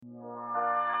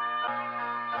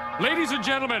Ladies and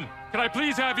gentlemen, can I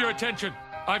please have your attention?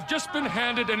 I've just been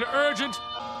handed an urgent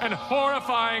and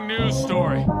horrifying news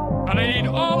story, and I need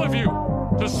all of you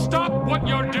to stop what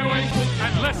you're doing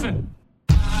and listen.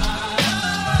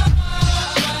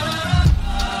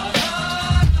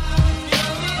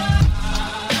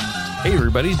 Hey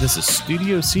everybody, this is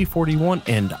Studio C41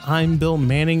 and I'm Bill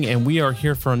Manning, and we are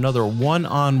here for another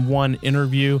one-on-one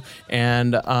interview.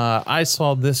 And I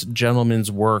saw this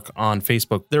gentleman's work on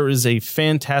Facebook. There is a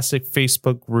fantastic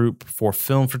Facebook group for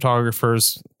film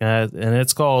photographers, and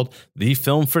it's called the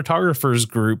Film Photographers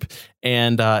Group.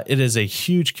 And it is a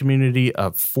huge community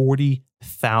of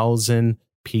 40,000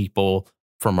 people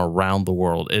from around the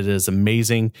world. It is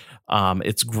amazing.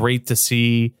 It's great to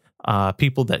see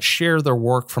people that share their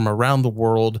work from around the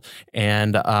world.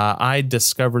 And I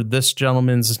discovered this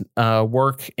gentleman's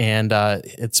work, and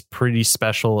it's pretty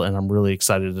special, and I'm really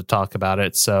excited to talk about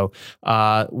it. So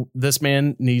this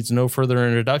man needs no further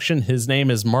introduction. His name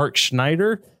is Mark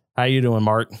Schneider. How you doing,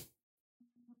 Mark?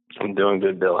 I'm doing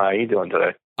good, Bill. How are you doing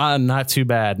today? Not too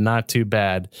bad. Not too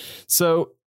bad.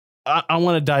 So I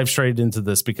want to dive straight into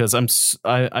this because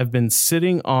I've been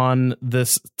sitting on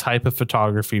this type of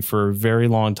photography for a very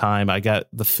long time. I got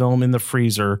the film in the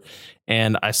freezer,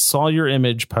 and I saw your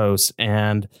image post,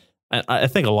 and I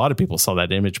think a lot of people saw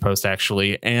that image post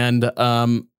actually. And I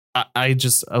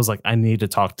was like, I need to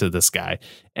talk to this guy,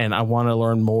 and I want to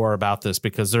learn more about this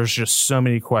because there's just so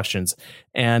many questions.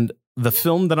 And the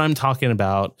film that I'm talking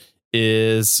about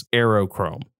is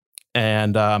Aerochrome.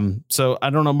 And so I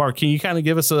don't know, Mark, can you kind of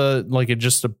give us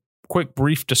just a quick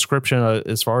brief description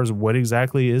as far as what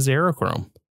exactly is Aerochrome?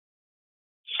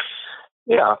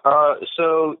 Yeah.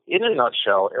 So in a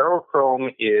nutshell,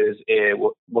 Aerochrome is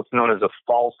what's known as a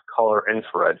false color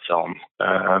infrared film.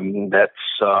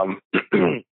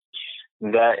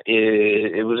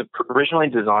 It was originally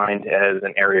designed as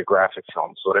an aerographic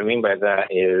film. So what I mean by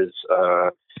that is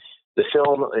the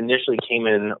film initially came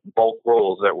in bulk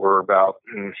rolls that were about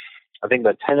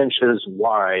 10 inches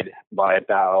wide by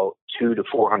about 200 to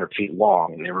 400 feet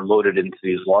long. And they were loaded into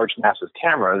these large, massive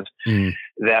cameras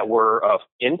that were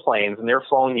in planes, and they're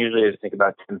flown usually, I think,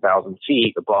 about 10,000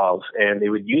 feet above. And they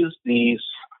would use these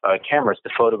cameras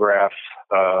to photograph,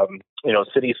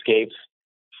 cityscapes,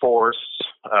 forests,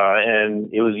 and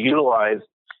it was utilized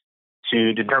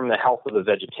to determine the health of the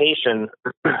vegetation,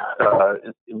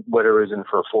 whether it was in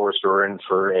for a forest or in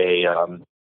for a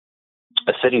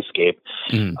cityscape.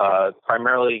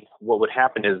 Primarily what would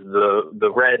happen is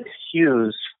the red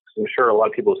hues, I'm sure a lot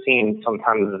of people have seen,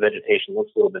 sometimes the vegetation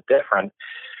looks a little bit different.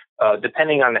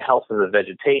 Depending on the health of the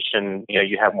vegetation,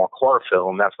 you have more chlorophyll,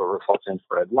 and that's what reflects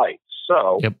infrared light.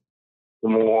 So the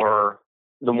more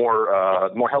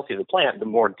healthy the plant, the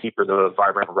more deeper the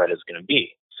vibrant red is going to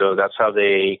be. So that's how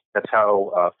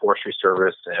Forestry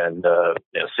Service and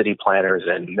city planners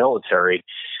and military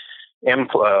and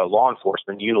law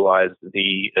enforcement utilize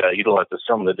the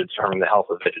film to determine the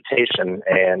health of vegetation.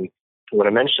 And when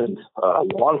I mentioned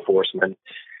law enforcement,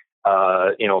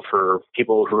 for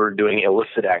people who are doing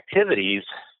illicit activities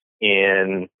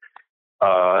in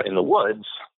the woods,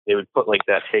 they would put like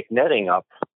that fake netting up.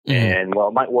 And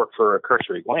it might work for a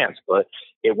cursory glance, but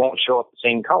it won't show up the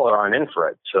same color on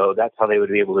infrared. So that's how they would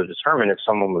be able to determine if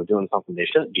someone was doing something they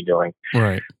shouldn't be doing.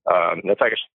 Right. That's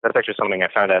actually something I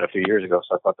found out a few years ago,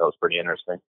 so I thought that was pretty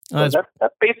interesting. That's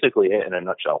basically it in a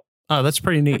nutshell. Oh, that's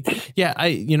pretty neat. Yeah,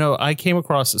 I came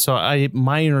across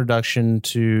my introduction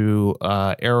to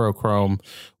Aerochrome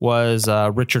was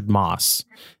Richard Moss.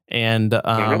 And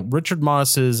Richard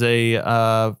Moss is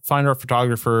a fine art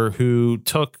photographer who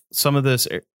took some of this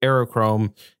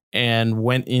Aerochrome and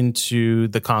went into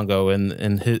the Congo,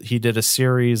 and he did a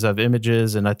series of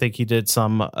images, and I think he did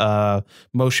some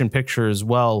motion picture as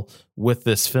well with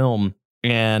this film,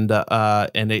 and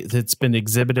it's been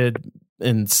exhibited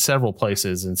in several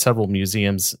places, in several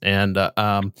museums, and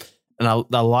a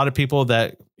lot of people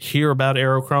that hear about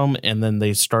Aerochrome and then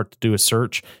they start to do a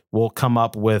search will come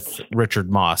up with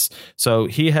Richard Moss. So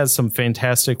he has some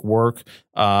fantastic work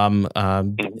and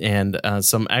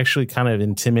some actually kind of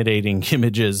intimidating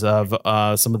images of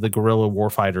some of the guerrilla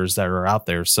warfighters that are out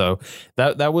there. So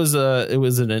that was it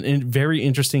was a very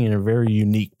interesting and a very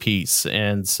unique piece.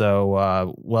 And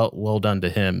so well done to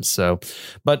him. So,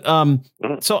 but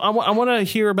so I want to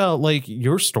hear about like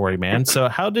your story, man. So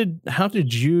how did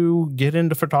you get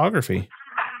into photography?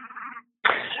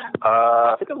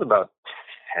 I think I was about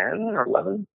 10 or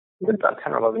 11. I was about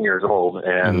 10 or 11 years old,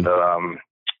 and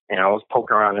I was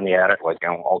poking around in the attic like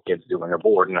all kids do when they're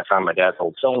bored, and I found my dad's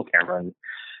old film camera, and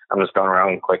I'm just going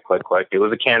around click. It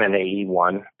was a Canon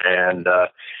AE1, and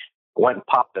went and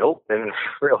popped it open and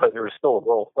realized there was still a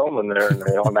roll of film in there, and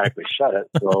they automatically shut it.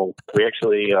 So we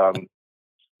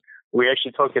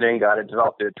actually took it in, got it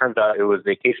developed. It turns out it was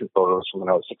vacation photos from when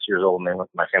I was 6 years old, and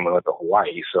my family went to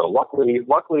Hawaii. So luckily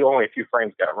only a few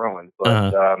frames got ruined.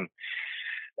 But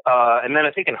and then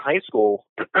I think in high school,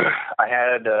 I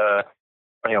had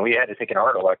we had to take an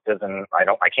art elective, and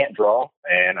I can't draw,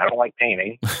 and I don't like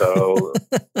painting, so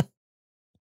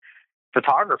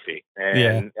photography.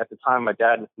 And at the time, my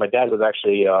dad was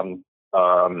actually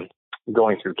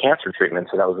going through cancer treatment,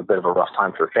 so that was a bit of a rough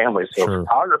time for family. So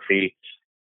photography,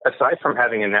 aside from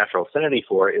having a natural affinity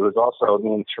for it, it was also a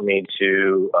means for me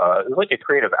to it was like a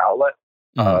creative outlet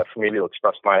for me to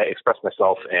express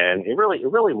myself, and it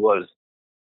really was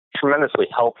tremendously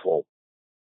helpful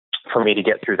for me to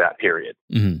get through that period.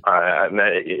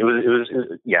 It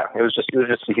was just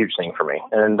a huge thing for me.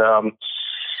 And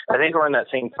I think around that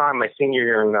same time, my senior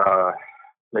year in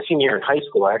high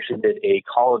school, I actually did a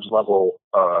college level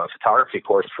photography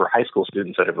course for high school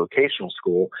students at a vocational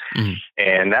school.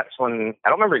 And that's when, I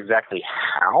don't remember exactly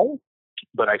how,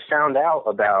 but I found out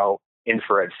about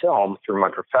infrared film through my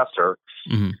professor.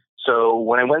 So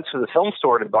when I went to the film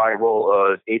store to buy a roll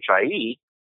of HIE,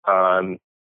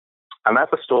 I'm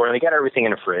at the store and they got everything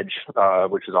in a fridge,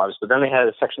 which is obvious, but then they had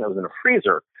a section that was in a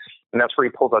freezer, and that's where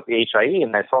he pulled out the HIE,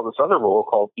 and I saw this other roll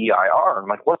called EIR. I'm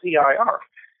like, what's EIR?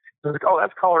 He's like, oh,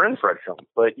 that's color infrared film,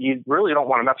 but you really don't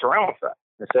want to mess around with that.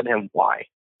 I said to him, why?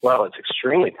 Well, it's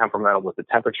extremely temperamental with the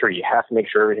temperature. You have to make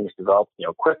sure everything's developed,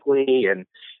 quickly, and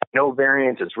no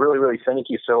variance. It's really, really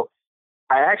finicky. So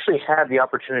I actually had the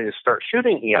opportunity to start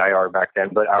shooting EIR back then,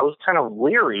 but I was kind of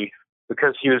leery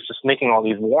because he was just making all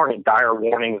these dire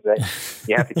warnings that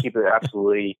you have to keep it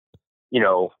absolutely,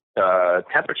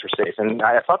 temperature safe. And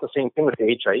I thought the same thing with the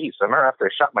HIE. So I remember after I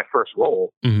shot my first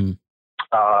roll,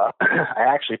 I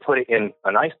actually put it in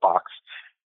an ice box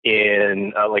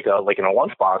in like in a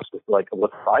lunch box with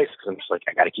ice, because I'm just like,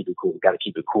 I got to keep it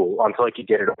cool until I could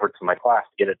get it over to my class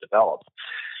to get it developed.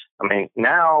 I mean,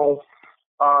 now,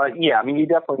 you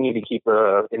definitely need to keep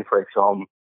the infrared film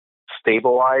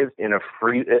stabilized in a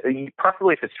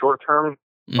preferably if it's short term,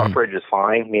 a fridge is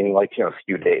fine, meaning a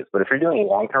few days. But if you're doing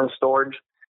long term storage,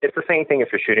 it's the same thing.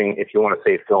 If you want to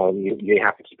save film, you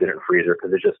have to keep it in a freezer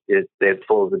because it's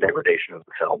full of the degradation of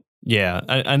the film. Yeah,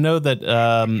 I know that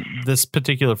this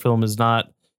particular film is not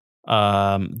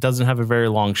doesn't have a very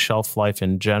long shelf life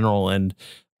in general, and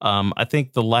I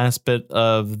think the last bit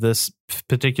of this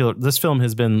film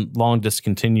has been long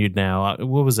discontinued now.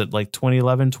 What was it, like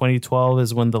 2011, 2012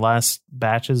 is when the last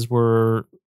batches were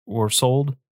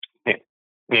sold? Yeah,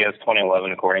 it's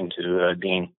 2011 according to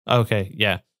Dean. Okay,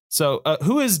 yeah. So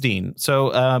who is Dean?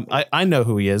 So I know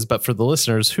who he is, but for the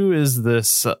listeners, who is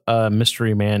this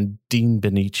mystery man, Dean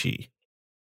Benici?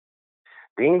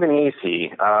 Dean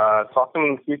Benici, talked to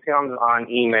him a few times on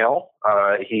email.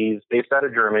 He's based out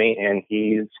of Germany, and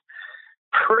he's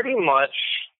pretty much,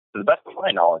 to the best of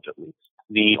my knowledge at least,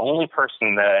 the only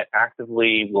person that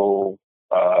actively will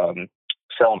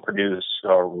sell and produce,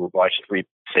 or I should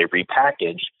say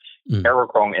repackage,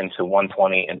 Aerochrome into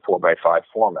 120 and 4x5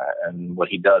 format. And what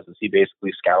he does is he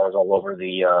basically scours all over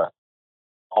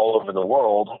the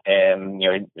world, and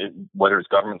whether it's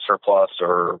government surplus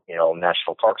or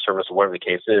National Park Service or whatever the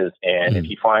case is, and if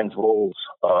he finds rolls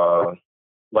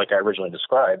like I originally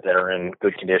described that are in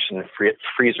good condition,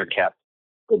 freezer kept,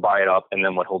 he'll buy it up, and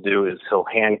then what he'll do is he'll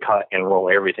hand cut and roll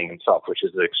everything himself, which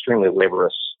is an extremely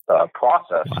laborious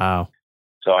process. Wow.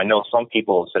 So I know some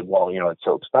people have said, well, it's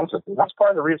so expensive. And that's part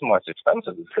of the reason why it's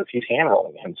expensive is because he's hand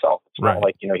rolling it himself. It's not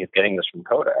like he's getting this from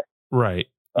Kodak. Right.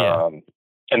 Yeah.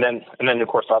 And then, of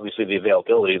course, obviously the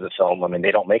availability of the film. I mean,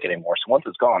 they don't make it anymore. So once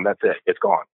it's gone, that's it. It's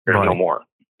gone. There's no more.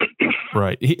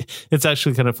 Right. It's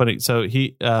actually kind of funny. So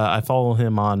I follow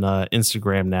him on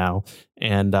Instagram now,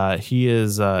 and he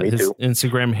is his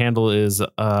Instagram handle is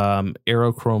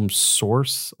Aerochrome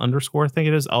Source _, I think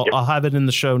it is. I'll have it in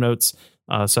the show notes.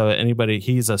 So anybody,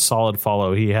 he's a solid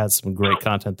follow. He has some great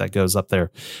content that goes up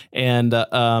there. And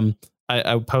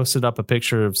I posted up a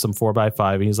picture of some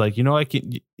 4x5. And he's like, I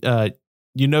can,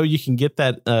 you can get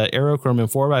that Aerochrome in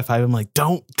 4x5. I'm like,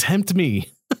 don't tempt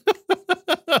me.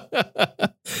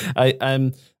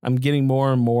 I'm getting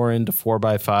more and more into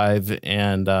 4x5,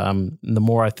 and the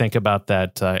more I think about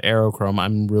that Aerochrome,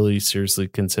 I'm really seriously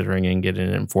considering and getting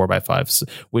it in 4x5,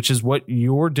 which is what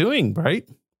you're doing, right?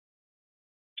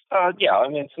 Yeah, I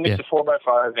mean, it's a mix of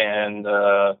 4x5 and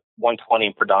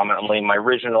 120 predominantly. My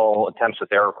original attempts with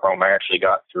Aerochrome, I actually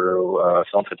got through a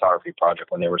film photography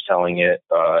project when they were selling it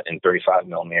in 35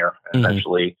 millimeter. And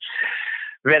eventually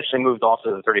moved off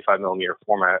to the 35 millimeter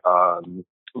format.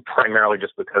 primarily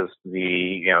just because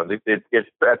it's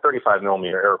at 35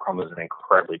 millimeter. Aerochrome is an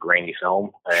incredibly grainy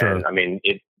film, and Sure. I mean,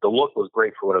 the look was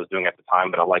great for what I was doing at the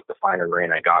time, but I like the finer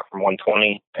grain I got from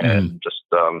 120, and just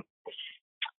the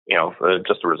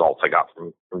results I got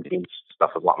from Dean's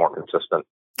stuff is a lot more consistent.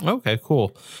 Okay,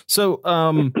 cool. So,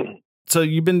 so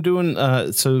you've been doing,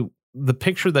 so the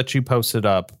picture that you posted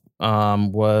up,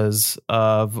 was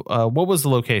of, what was the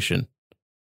location?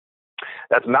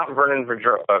 That's Mount Vernon,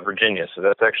 Virginia. So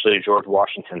that's actually George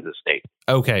Washington's estate.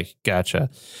 Okay, gotcha.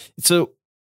 So,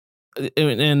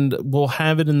 and we'll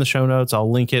have it in the show notes.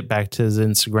 I'll link it back to his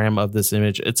Instagram of this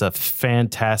image. It's a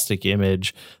fantastic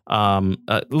image.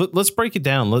 Let's break it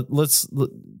down.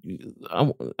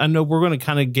 I know we're going to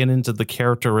kind of get into the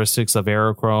characteristics of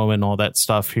Aerochrome and all that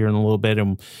stuff here in a little bit.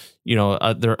 And,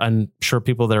 I'm sure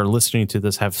people that are listening to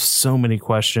this have so many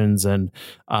questions, and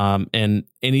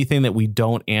anything that we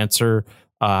don't answer,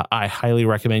 I highly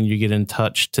recommend you get in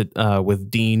touch with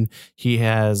Dean. He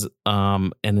has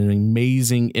an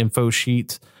amazing info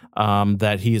sheet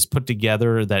that he has put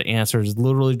together that answers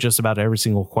literally just about every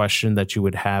single question that you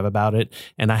would have about it.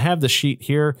 And I have the sheet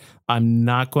here. I'm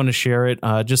not going to share it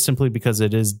just simply because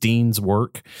it is Dean's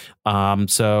work.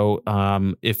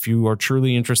 So if you are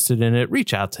truly interested in it,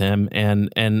 reach out to him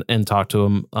and talk to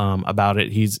him about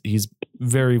it. He's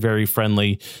very, very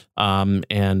friendly.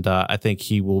 And I think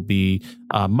he will be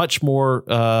much more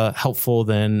helpful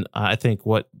than I think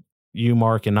what you,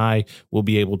 Mark, and I will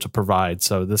be able to provide.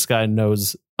 So this guy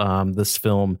knows this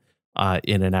film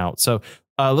in and out. So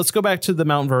let's go back to the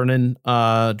Mount Vernon,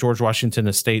 George Washington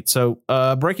estate. So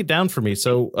break it down for me.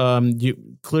 So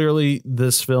clearly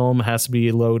this film has to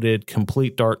be loaded,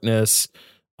 complete darkness,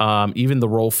 even the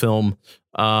roll film,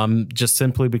 just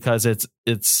simply because it's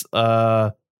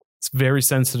very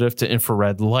sensitive to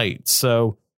infrared light.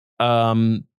 So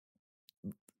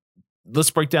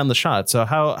let's break down the shot. So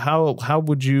how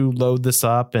would you load this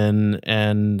up,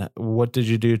 and what did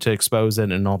you do to expose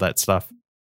it and all that stuff?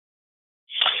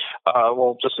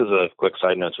 Well, just as a quick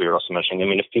side note, we were also mentioning, I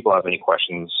mean, if people have any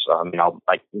questions,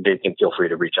 they can feel free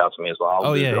to reach out to me as well.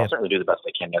 I'll certainly do the best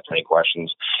I can to answer any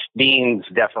questions. Dean's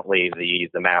definitely the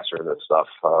master of this stuff.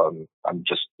 I'm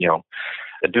just,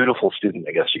 a dutiful student,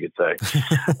 I guess you could say.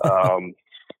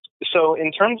 So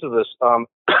in terms of this,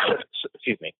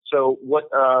 excuse me. So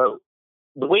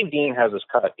the way Dean has this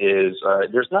cut is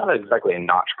there's not exactly a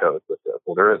notch code with this.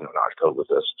 Well, there is no notch code with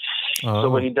this. Oh. So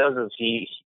what he does is he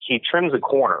trims a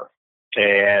corner.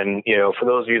 And, for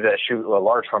those of you that shoot a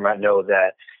large format know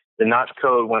that the notch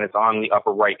code, when it's on the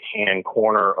upper right-hand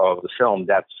corner of the film,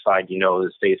 that's the side,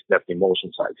 that's the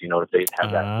emulsion side. The face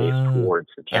have that face towards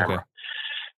the camera.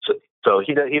 Okay. So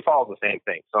he follows the same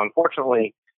thing. So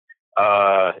unfortunately,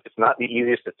 it's not the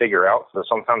easiest to figure out. So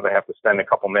sometimes I have to spend a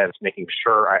couple minutes making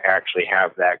sure I actually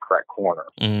have that correct corner.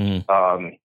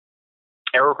 Aerochrome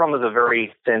is a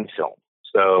very thin film.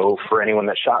 So for anyone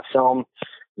that shot film,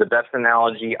 the best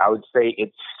analogy, I would say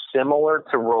it's similar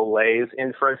to Rollei's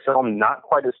infrared film, not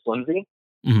quite as flimsy,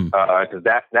 because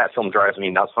that film drives me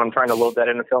nuts when I'm trying to load that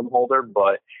in a film holder,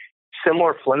 but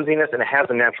similar flimsiness, and it has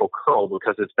a natural curl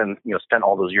because it's been spent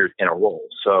all those years in a roll.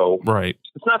 So right.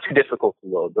 It's not too difficult to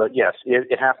load, but yes,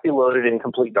 it has to be loaded in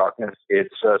complete darkness.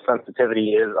 Its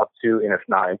sensitivity is up to, and if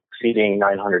not exceeding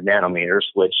 900 nanometers,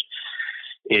 which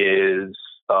is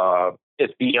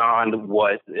it's beyond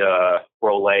what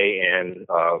Rollei and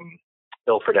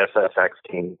Ilford SFX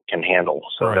can handle.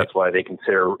 So right. That's why they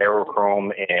consider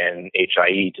Aerochrome and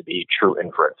HIE to be true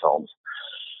infrared films.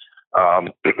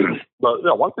 But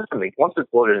no, once it's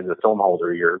loaded into the film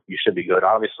holder, you should be good.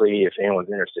 Obviously, if anyone's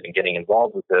interested in getting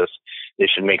involved with this, they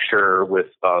should make sure with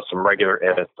some regular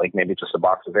edits, like maybe just a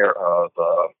box of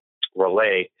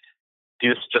Rollei,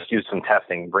 just use some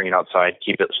testing, bring it outside,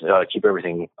 keep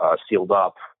everything sealed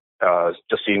up,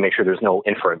 just so you make sure there's no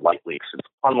infrared light leaks. It's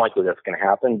unlikely that's going to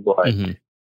happen, but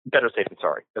better safe than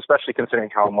sorry, especially considering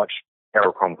how much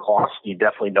Aerochrome costs. You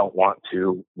definitely don't want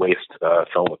to waste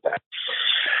film with that.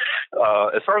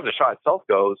 As far as the shot itself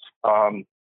goes,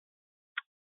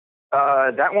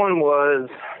 that one was,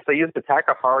 so I used the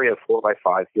Takaharia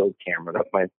 4x5 field camera.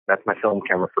 That's my film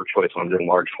camera for choice when I'm doing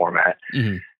large format.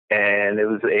 And it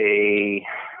was a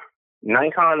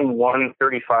Nikon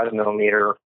 135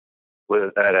 millimeter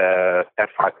with at a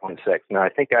f5.6. Now I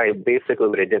think basically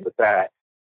what I did with that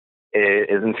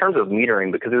is in terms of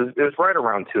metering, because it was right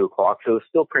around 2 o'clock, so it was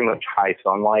still pretty much high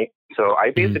sunlight. So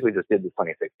I basically just did the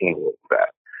 2016 with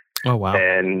that. Oh, wow.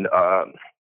 And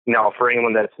now for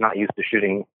anyone that's not used to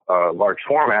shooting large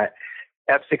format,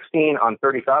 f16 on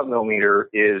 35 millimeter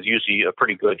is usually a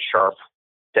pretty good sharp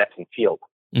depth and field.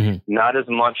 Not as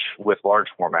much with large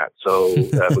format. So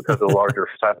because of the larger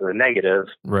size of the negative,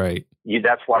 right?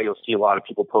 That's why you'll see a lot of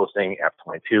people posting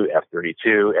f22,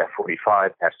 f32,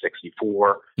 f45,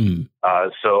 f64.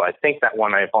 So I think that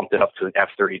one I bumped it up to an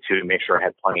f32 to make sure I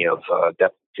had plenty of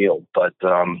depth of field. But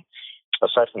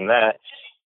aside from that,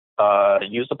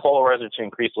 use the polarizer to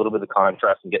increase a little bit of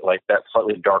contrast and get like that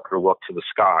slightly darker look to the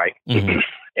sky,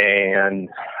 and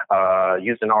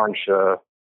use an orange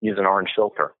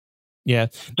filter. Yeah.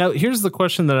 Now, here's the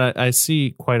question that I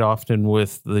see quite often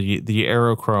with the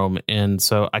Aerochrome, and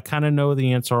so I kind of know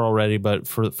the answer already, but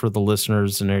for the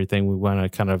listeners and everything, we want to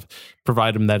kind of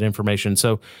provide them that information.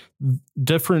 So,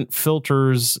 different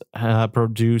filters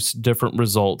produce different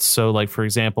results. So, like for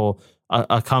example,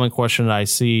 a common question that I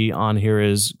see on here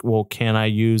is, well, can I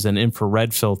use an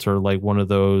infrared filter like one of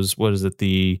those? What is it?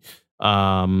 The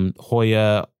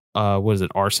Hoya. What is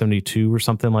it, R72 or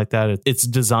something like that? It's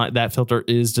designed, that filter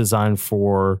is designed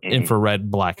for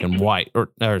infrared black and white, or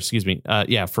excuse me,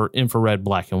 for infrared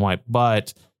black and white,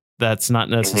 but that's not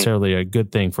necessarily a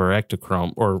good thing for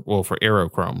Ektachrome for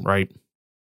Aerochrome, right?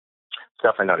 It's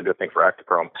definitely not a good thing for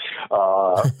Ektachrome.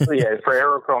 For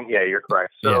Aerochrome, you're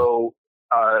correct. So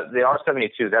the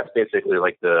R72, that's basically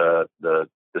like the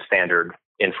standard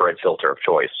infrared filter of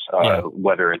choice,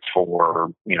 whether it's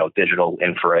for, digital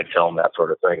infrared film, that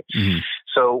sort of thing.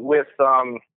 So with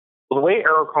the way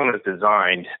Aerochrome is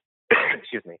designed,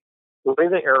 the way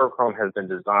the Aerochrome has been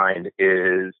designed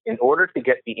is, in order to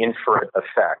get the infrared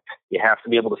effect, you have to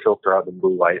be able to filter out the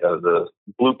blue light of the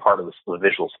blue part of the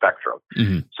visual spectrum.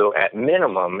 So at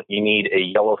minimum, you need a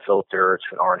yellow filter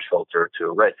to an orange filter to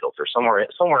a red filter. Somewhere,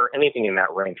 anything in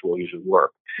that range will usually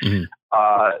work.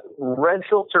 Red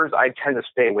filters I tend to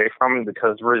stay away from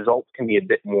because results can be a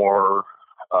bit more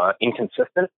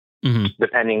inconsistent.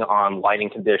 Depending on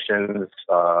lighting conditions,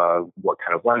 what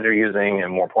kind of lens you're using,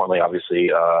 and more importantly, obviously,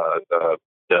 the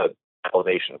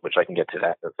elevation, which I can get to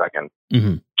that in a second.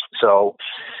 So,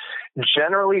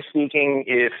 generally speaking,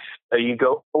 if you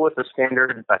go with the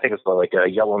standard, I think it's like a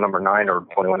yellow number 9 or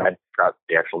 21, I forgot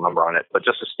the actual number on it, but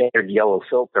just a standard yellow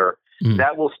filter,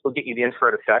 that will still get you the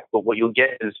infrared effect, but what you'll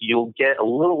get is you'll get a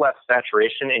little less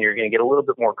saturation, and you're going to get a little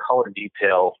bit more color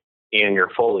detail in your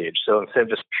foliage. So instead of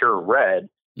just pure red,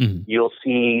 you'll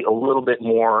see a little bit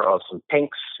more of some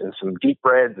pinks and some deep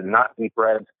reds and not deep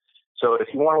reds. So if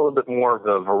you want a little bit more of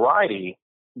the variety,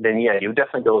 then you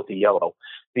definitely go with the yellow.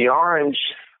 The orange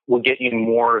will get you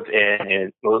more of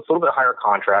it's a little bit higher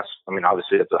contrast. I mean,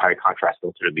 obviously it's a high contrast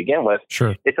filter to begin with.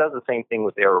 Sure. It does the same thing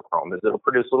with Aerochrome, is it'll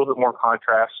produce a little bit more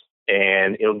contrast,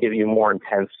 and it'll give you more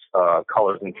intense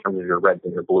colors in terms of your reds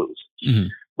and your blues.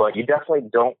 But you definitely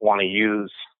don't want to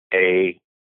use a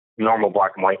normal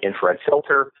black and white infrared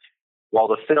filter. While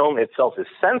the film itself is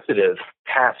sensitive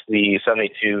past the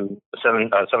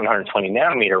 720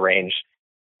 nanometer range,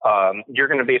 you're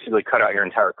going to basically cut out your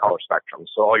entire color spectrum.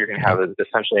 So all you're going to have is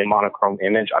essentially a monochrome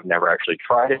image. I've never actually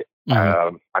tried it.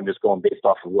 I'm just going based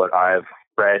off of what I've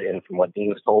read and from what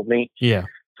Dean has told me.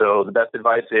 So the best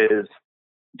advice is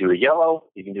do a yellow.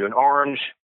 You can do an orange,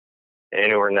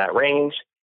 anywhere in that range,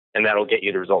 and that'll get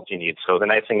you the results you need. So the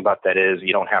nice thing about that is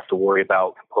you don't have to worry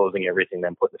about composing everything,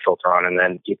 then put the filter on, and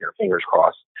then keep your fingers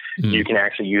crossed. You can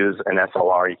actually use an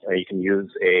SLR. You can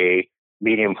use a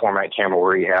medium format camera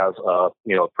where you have a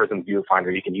prism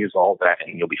viewfinder. You can use all that,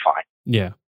 and you'll be fine.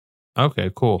 Yeah. Okay.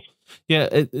 Cool. Yeah.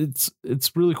 It's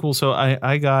really cool. So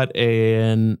I got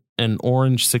an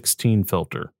orange 16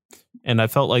 filter, and I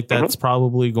felt like that's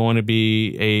probably going to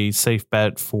be a safe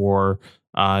bet for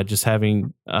just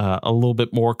having a little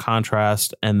bit more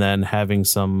contrast, and then having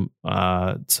some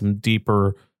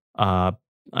deeper, I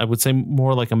would say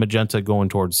more like a magenta going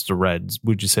towards the reds.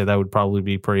 Would you say that would probably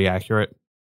be pretty accurate?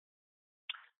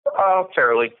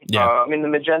 Fairly. Yeah. I mean, the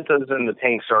magentas and the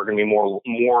pinks are going to be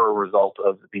more a result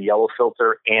of the yellow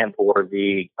filter and or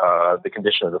the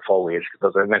condition of the foliage.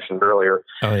 Because as I mentioned earlier,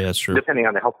 that's true. Depending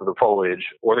on the health of the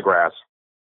foliage or the grass,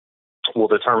 will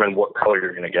determine what color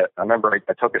you're going to get. I remember I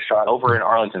took a shot over in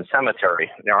Arlington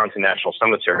Cemetery, the Arlington National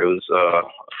Cemetery. It was a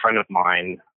friend of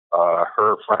mine.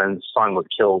 Her friend's son was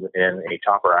killed in a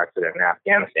chopper accident in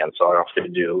Afghanistan, so I offered to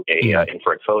do a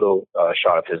infrared photo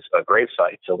shot of his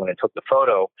gravesite. So when I took the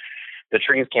photo, the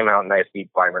trees came out nice,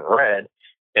 deep, vibrant red,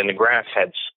 and the grass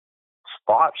had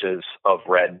splotches of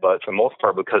red, but for the most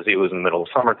part, because it was in the middle of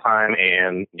summertime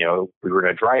and we were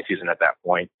in a dry season at that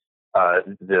point, a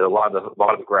lot of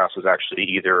the grass was actually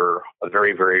either a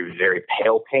very, very, very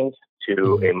pale pink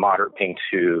to a moderate pink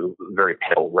to very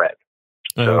pale red.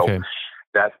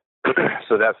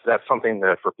 So that's something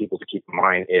that for people to keep in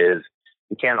mind is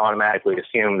you can't automatically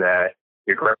assume that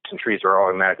your grass and trees are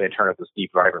automatically turn up this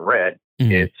deep, vibrant red.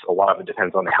 It's a lot of it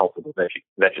depends on the health of the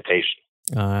vegetation.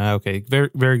 Okay. Very,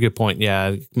 very good point.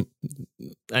 Yeah.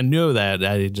 I know that.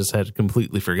 I just had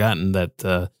completely forgotten that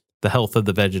the health of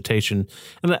the vegetation.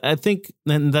 And I think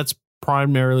then that's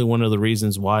primarily one of the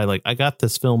reasons why, like, I got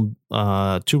this film,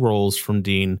 2 rolls from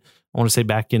Dean, I want to say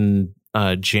back in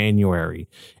January.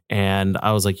 And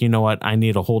I was like, you know what? I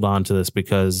need to hold on to this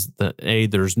because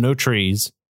there's no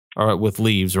trees with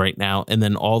leaves right now. And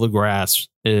then all the grass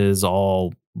is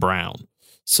all brown.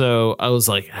 So I was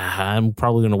like, I'm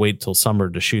probably going to wait till summer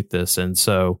to shoot this. And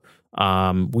so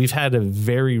we've had a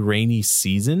very rainy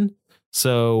season.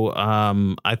 So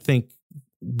I think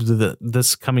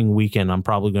this coming weekend, I'm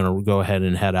probably going to go ahead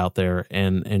and head out there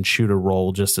and shoot a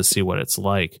roll just to see what it's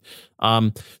like.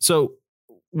 So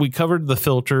we covered the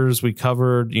filters, we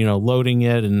covered, loading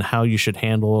it and how you should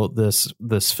handle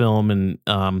this film. And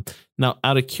now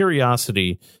out of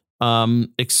curiosity,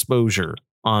 exposure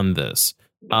on this.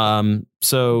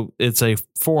 So it's a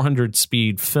 400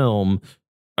 speed film.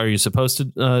 Are you supposed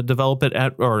to develop it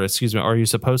are you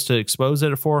supposed to expose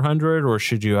it at 400, or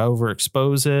should you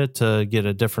overexpose it to get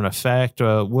a different effect?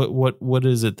 What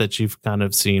is it that you've kind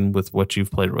of seen with what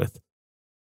you've played with?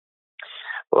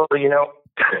 Well,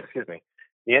 excuse me.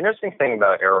 The interesting thing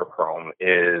about Aerochrome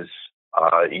is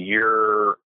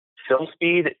your film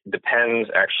speed depends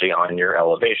actually on your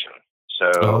elevation.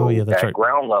 So that's at right.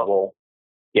 ground level,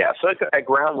 at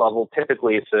ground level,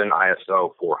 typically it's an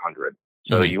ISO 400.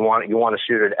 So you want to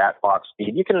shoot it at box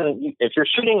speed. You can, if you're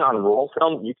shooting on roll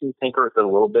film, you can tinker with it a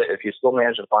little bit. If you still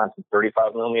manage to find some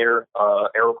 35 millimeter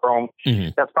Aerochrome,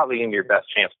 that's probably going to be your best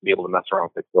chance to be able to mess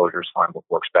around with exposures, find what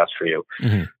works best for you.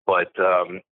 But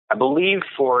I believe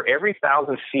for every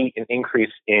 1,000 feet an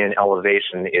increase in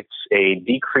elevation, it's a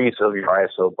decrease of your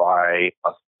ISO by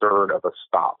a third of a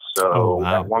stop. So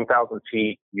at 1,000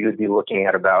 feet, you would be looking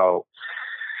at about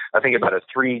a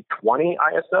 320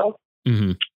 ISO.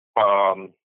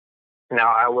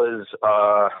 Now I was,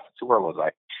 where was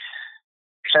I?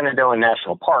 Shenandoah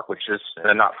National Park, which is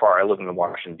not far. I live in the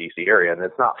Washington, D.C. area, and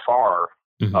it's not far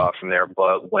from there.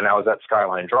 But when I was at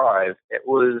Skyline Drive, it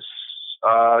was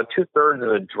 2/3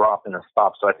 of a drop in a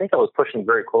stop. So I think I was pushing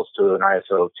very close to an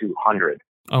ISO 200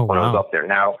 when I was up there.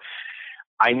 Now,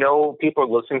 I know people are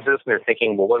listening to this and they're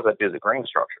thinking, well, what does that do to the grain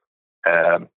structure?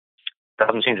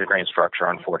 Doesn't change the grain structure,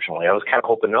 unfortunately. I was kind of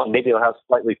hoping, maybe it'll have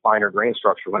slightly finer grain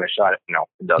structure when I shot it. No,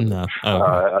 it doesn't. No.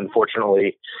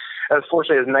 Unfortunately, as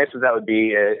nice as that would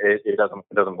be, it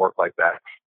doesn't work like that.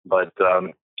 But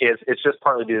it's just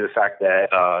partly due to the fact that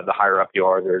the higher up you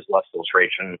are, there's less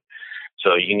filtration.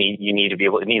 So you need to be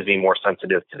able. It needs to be more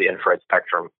sensitive to the infrared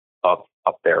spectrum up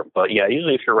there. But yeah,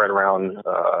 usually if you're right around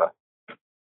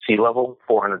sea level,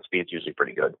 400 speed is usually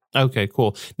pretty good. Okay,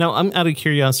 cool. Now I'm out of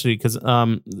curiosity because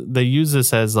they use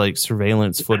this as like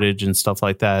surveillance footage and stuff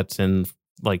like that, and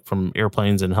like from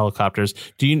airplanes and helicopters.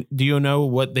 Do you know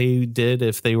what they did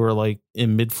if they were like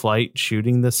in mid-flight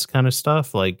shooting this kind of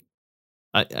stuff? Like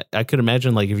I could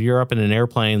imagine, like, if you're up in an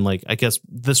airplane, like, I guess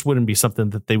this wouldn't be something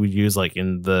that they would use like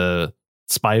in the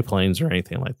spy planes or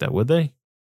anything like that, would they?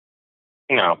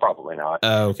 No, probably not.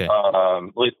 Okay.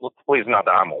 At least not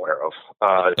that I'm aware of.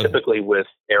 Typically with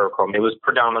Aerochrome, it was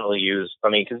predominantly used. I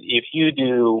mean, because if you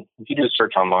do a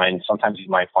search online, sometimes you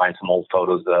might find some old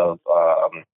photos of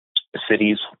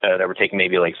cities that were taken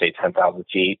maybe like, say, 10,000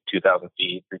 feet, 2,000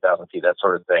 feet, 3,000 feet, that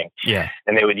sort of thing. Yeah.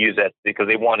 And they would use that because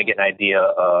they want to get an idea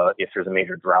if there's a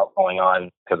major drought going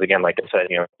on. Because again, like I said,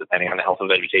 depending on the health of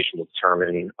vegetation will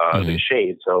determine the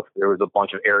shade. So if there was a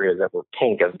bunch of areas that were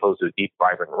pink as opposed to a deep,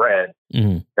 vibrant red,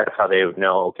 that's how they would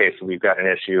know, okay, so we've got an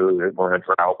issue, we're in a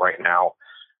drought right now.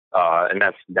 And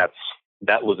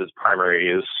that was its primary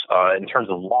use. In terms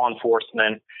of law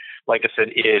enforcement, like I said,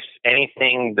 if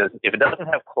it doesn't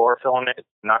have chlorophyll in it, it's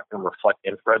not going to reflect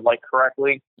infrared light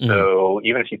correctly. So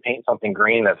even if you paint something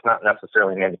green, that's not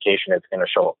necessarily an indication it's going to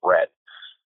show up red.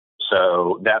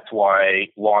 So that's why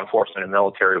law enforcement and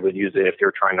military would use it if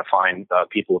they're trying to find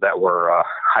people that were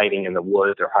hiding in the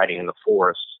woods or hiding in the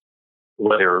forest,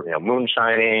 whether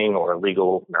moonshining or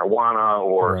illegal marijuana,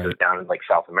 or if they're down in like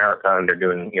South America and they're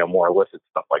doing more illicit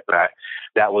stuff like that.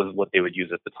 That was what they would use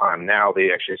at the time. Now they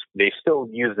still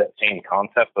use that same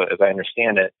concept, but as I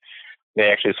understand it,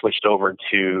 they actually switched over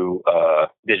to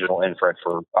digital infrared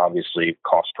for obviously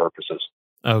cost purposes.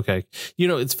 Okay.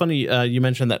 It's funny you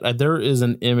mentioned that. There is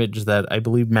an image that I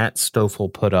believe Matt Stoffel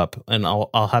put up, and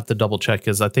I'll have to double check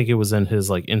because I think it was in his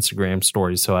like Instagram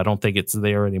story, so I don't think it's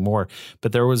there anymore.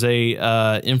 But there was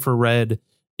a infrared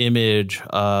image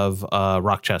of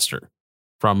Rochester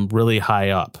from really high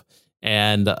up,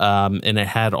 and it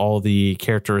had all the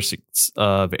characteristics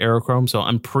of Aerochrome. So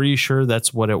I'm pretty sure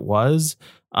that's what it was.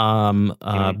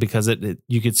 Because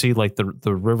you could see like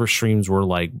the river streams were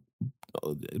like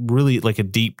really like a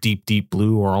deep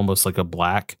blue, or almost like a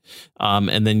black.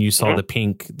 And then you saw the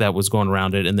pink that was going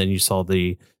around it, and then you saw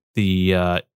the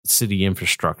city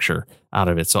infrastructure out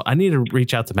of it. So I need to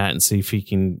reach out to Matt and see if he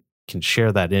can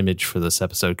share that image for this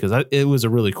episode, because it was a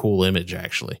really cool image,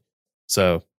 actually.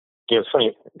 So yeah, it's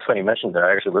funny you mentioned that.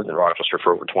 I actually lived in Rochester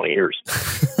for over 20 years.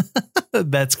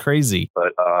 That's crazy.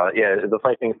 But yeah, the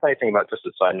funny thing about, just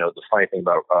a side note, the funny thing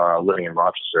about living in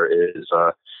Rochester is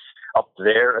up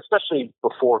there, especially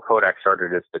before Kodak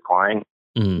started its decline,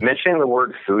 mentioning the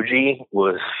word Fuji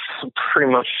was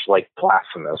pretty much like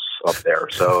blasphemous up there.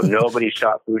 So nobody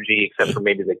shot Fuji except for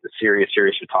maybe like the serious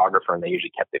photographer, and they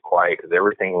usually kept it quiet because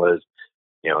everything was,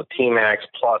 T-Max,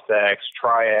 Plus X,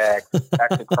 Tri-X,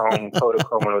 Aerochrome,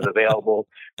 Kodachrome when it was available,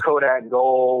 Kodak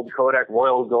Gold, Kodak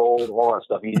Royal Gold, all that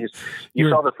stuff. You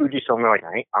saw the Fuji film, you're like,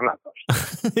 I'm not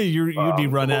touching it. You'd be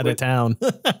run out of town.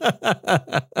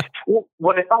 Well,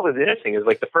 what I thought was interesting is,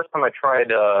 like, the first time I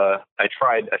tried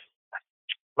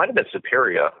might have been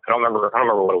Superior. I don't remember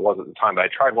what it was at the time, but I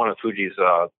tried one of Fuji's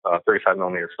 35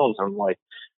 millimeter films, and I'm like,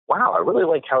 wow, I really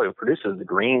like how it produces the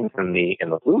greens and the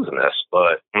blues in this,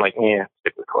 but I'm like, yeah,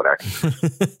 stick with Kodak.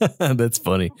 That's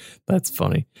funny.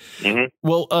 Mm-hmm.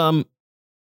 Well,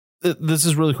 this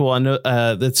is really cool. I know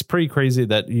that's pretty crazy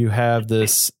that you have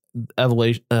this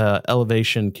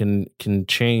elevation can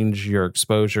change your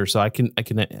exposure. So I can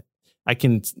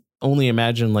only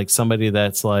imagine like somebody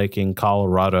that's like in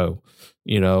Colorado,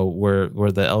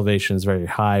 where the elevation is very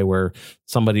high, where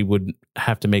somebody would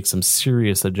have to make some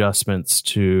serious adjustments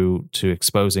to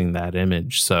exposing that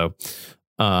image. So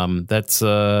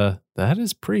that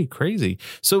is pretty crazy.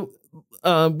 So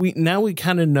we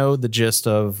kind of know the gist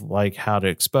of like how to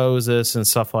expose this and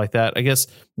stuff like that. I guess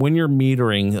when you're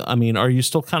metering, I mean, are you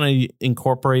still kind of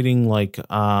incorporating like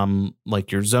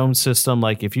your zone system?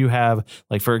 Like if you have,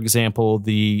 like, for example,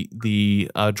 the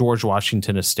George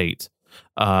Washington estate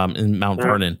in Mount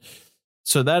Vernon.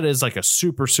 So that is like a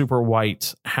super, super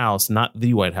white house, not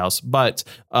the White House, but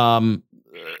no,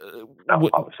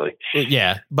 obviously.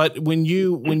 Yeah. But when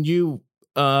you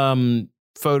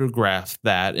photograph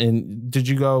that, and did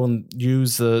you go and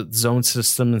use the zone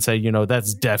system and say,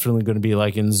 that's definitely going to be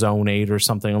like in zone 8 or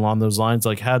something along those lines?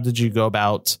 Like, how did you go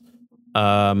about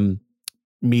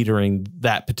metering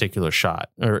that particular shot,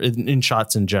 or in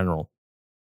shots in general?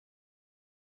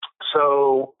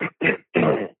 So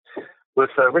with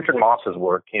Richard Moss's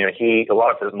work, a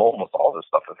lot of his, almost all of his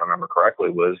stuff, if I remember correctly,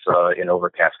 was in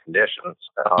overcast conditions.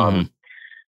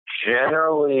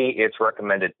 Generally, it's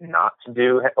recommended not to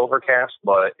do overcast,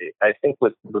 but I think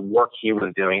with the work he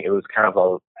was doing, it was kind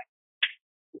of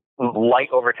a light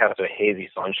overcast or hazy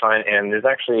sunshine. And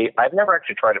I've never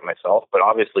actually tried it myself, but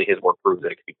obviously his work proves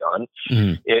that it can be done.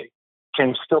 Mm-hmm. It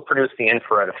can still produce the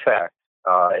infrared effect.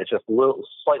 It's just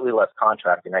slightly less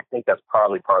contrasting. I think that's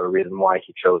probably part of the reason why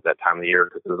he chose that time of the year,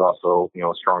 because there's also,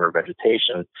 stronger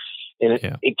vegetation. And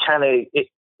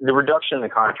the reduction in the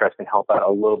contrast can help out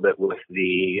a little bit with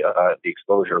the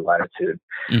exposure latitude.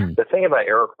 Mm. The thing about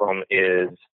Aerochrome is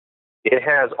it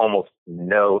has almost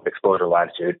no exposure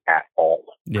latitude at all.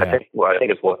 Yeah. I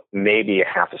think it's maybe a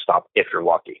half a stop if you're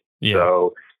lucky. Yeah.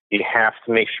 So you have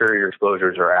to make sure your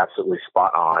exposures are absolutely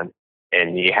spot on,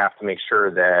 and you have to make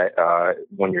sure that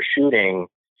when you're shooting,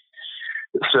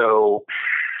 so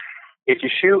if you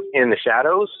shoot in the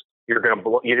shadows, you're going to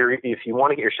blow. If you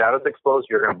want to get your shadows exposed,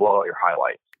 you're going to blow out your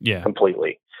highlights. Yeah,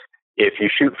 completely. If you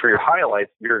shoot for your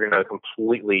highlights, you're going to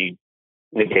completely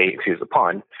negate, excuse the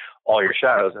pun, all your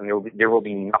shadows, and there will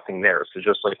be nothing there. So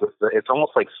just like it's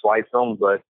almost like slide film,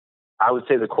 but I would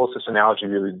say the closest analogy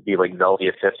would be like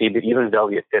Velvia 50, but even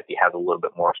Velvia 50 has a little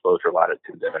bit more exposure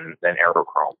latitude than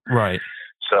Aerochrome. Right.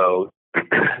 So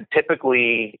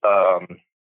typically,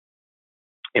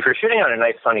 if you're shooting on a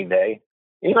nice sunny day,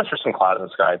 even for some clouds in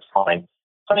the sky, it's fine.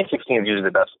 Sunny 16 is usually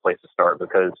the best place to start,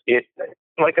 because it,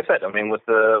 like I said, I mean, with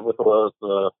the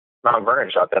Mount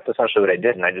Vernon shot, that's essentially what I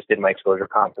did, and I just did my exposure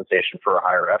compensation for a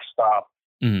higher f-stop,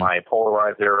 my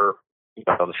polarizer,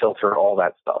 the filter, all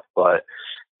that stuff. But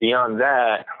beyond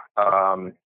that,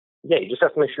 you just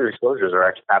have to make sure your exposures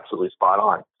are absolutely spot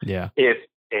on. Yeah.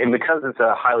 And because it's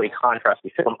a highly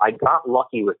contrasty film, I got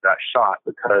lucky with that shot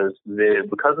because of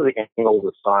the angle of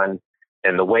the sun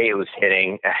and the way it was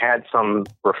hitting, it had some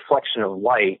reflection of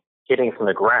light hitting from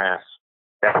the grass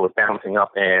that was bouncing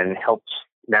up and helped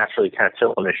naturally kind of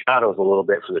fill in the shadows a little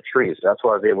bit for the trees. So that's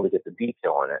why I was able to get the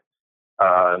detail in it.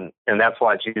 And that's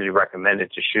why it's usually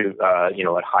recommended to shoot,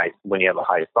 at high, when you have a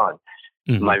high sun.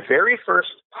 Mm-hmm. My very first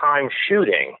time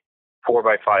shooting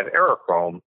 4x5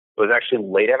 Aerochrome was actually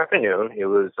late afternoon. It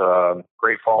was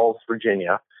Great Falls,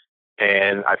 Virginia.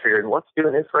 And I figured, let's do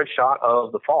an infrared shot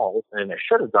of the falls. And I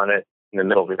should have done it in the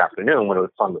middle of the afternoon when the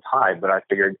sun was high. But I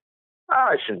figured,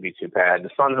 it shouldn't be too bad. The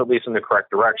sun's at least in the correct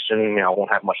direction. I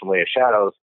won't have much in the way of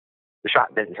shadows. The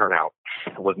shot didn't turn out.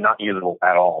 It was not usable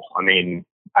at all. I mean,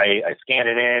 I scanned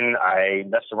it in. I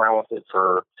messed around with it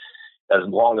for as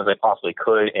long as I possibly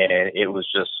could. And it was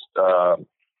just,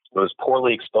 it was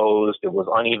poorly exposed. It was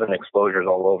uneven exposures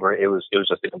all over. It was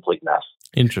just a complete mess.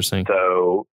 Interesting.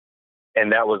 So,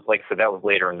 and that was that was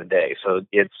later in the day. So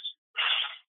it's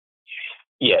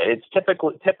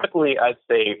typically I'd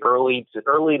say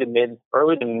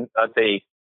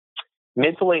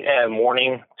mid to late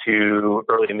morning to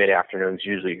early to mid afternoon is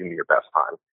usually going to be your best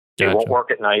time. Gotcha. It won't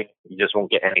work at night. You just won't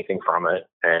get anything from it.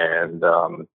 And,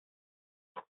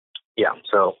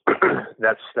 so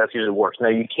that's usually works. Now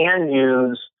you can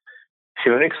use,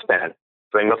 to an extent,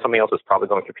 so I know something else is probably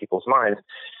going through people's minds,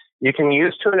 you can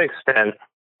use to an extent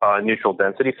neutral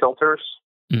density filters.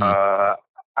 Mm-hmm.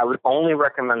 I would only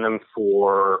recommend them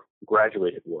for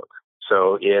graduated work.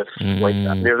 So if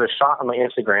there's a shot on my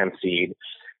Instagram feed,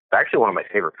 it's actually one of my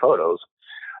favorite photos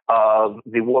of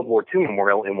the World War II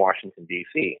Memorial in Washington,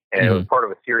 D.C. And it was part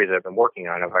of a series I've been working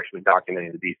on. I've actually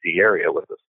documented the D.C. area with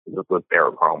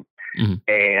Aerochrome. Mm-hmm.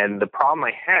 And the problem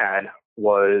I had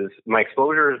was my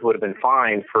exposures would have been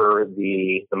fine for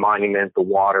the monument, the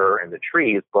water, and the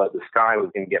trees, but the sky was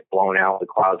going to get blown out. The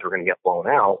clouds were going to get blown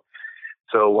out.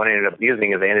 So what I ended up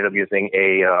using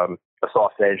a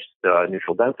soft-edged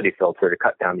neutral density filter to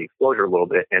cut down the exposure a little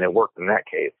bit, and it worked in that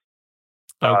case.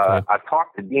 Okay. I've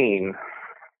talked to Dean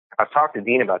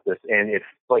about this, and if,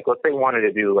 like, let's say wanted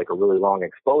to do like a really long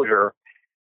exposure,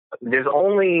 there's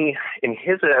only, in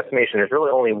his estimation, there's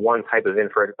really only one type of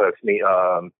infrared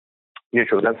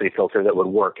neutral density filter that would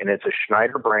work, and it's a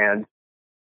Schneider brand.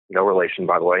 No relation,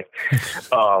 by the way.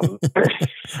 I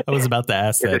was about to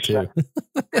ask that too.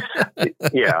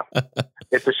 Yeah.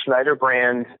 It's a Schneider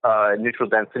brand neutral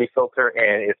density filter,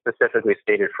 and it's specifically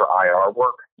stated for IR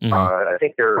work. Mm-hmm. I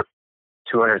think they're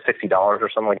 $260 or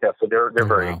something like that. So they're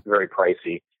very, very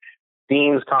pricey.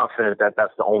 Dean's confident that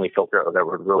that's the only filter that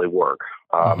would really work.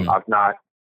 I've not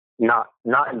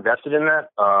invested in that.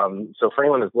 So for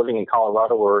anyone that's living in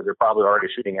Colorado, where they're probably already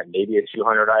shooting at maybe a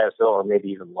 200 ISO or maybe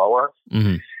even lower,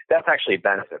 that's actually a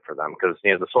benefit for them, because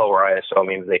the slower ISO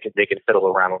means they can fiddle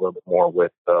around a little bit more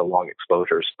with long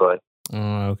exposures. But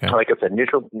like I said,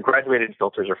 neutral graduated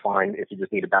filters are fine if you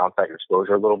just need to balance out your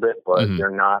exposure a little bit, but they're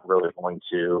not really going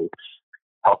to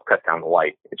help cut down the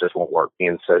light. It just won't work.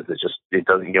 Dean says you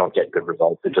don't get good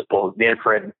results. It just blows the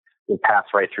infrared. Will pass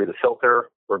right through the filter,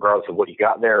 regardless of what you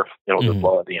got there. It'll just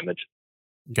blow out the image.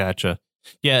 Gotcha.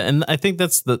 Yeah, and I think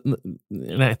that's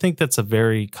a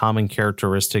very common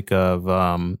characteristic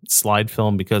of slide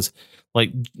film, because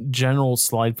like general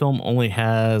slide film only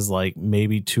has like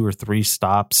maybe 2 or 3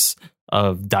 stops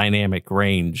of dynamic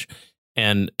range,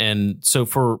 and so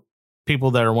for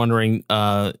people that are wondering,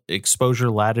 exposure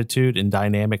latitude and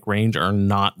dynamic range are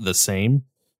not the same.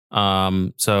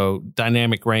 So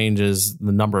dynamic range is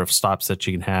the number of stops that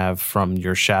you can have from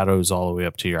your shadows all the way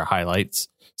up to your highlights.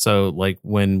 So like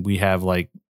when we have like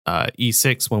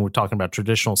E6, when we're talking about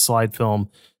traditional slide film,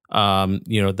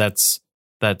 that's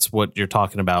what you're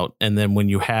talking about. And then when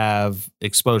you have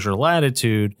exposure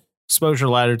latitude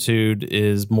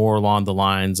is more along the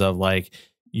lines of like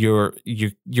you're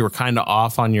kind of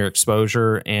off on your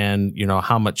exposure, and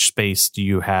how much space do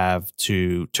you have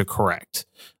to correct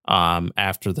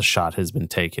after the shot has been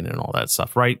taken and all that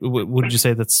stuff, right? Would you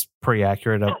say that's pretty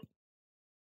accurate?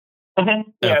 Yeah,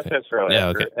 okay. That's really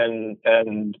accurate. Okay.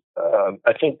 And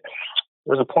I think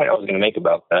there's a point I was going to make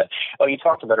about that. Oh, you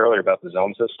talked about earlier about the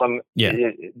zone system. Yeah,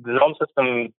 the zone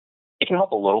system, it can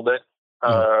help a little bit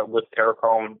with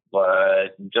Aerochrome,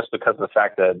 but just because of the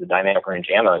fact that the dynamic range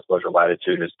and the exposure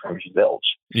latitude is pretty much zilch.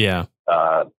 Yeah.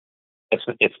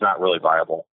 It's not really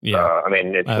viable. Yeah.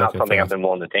 It's not something I've been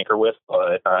willing to tinker with,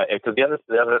 but because the other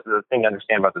thing to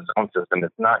understand about the zone system,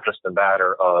 it's not just a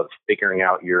matter of figuring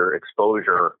out your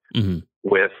exposure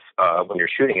with when you're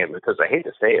shooting it. Because I hate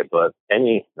to say it, but I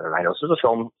know this is a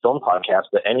film podcast,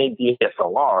 but any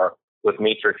DSLR with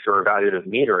matrix or evaluative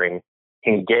metering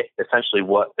can get essentially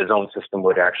what the zone system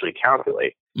would actually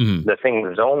calculate. The thing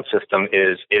with the zone system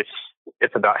is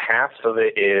it's about half of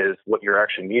it is what you're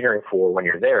actually metering for when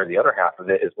you're there. The other half of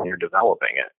it is when you're developing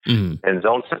it. And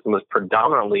zone system is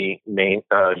predominantly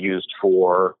used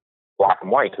for black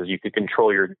and white because you could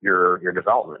control your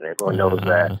development. Everyone knows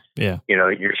that,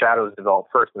 your shadows develop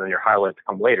first and then your highlights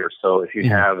come later. So if you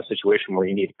have a situation where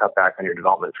you need to cut back on your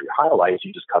development for your highlights,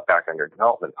 you just cut back on your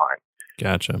development time.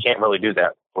 Gotcha. You can't really do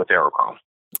that with Aerochrome.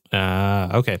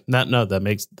 Okay.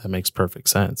 That makes perfect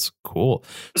sense. Cool.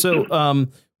 So,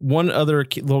 one other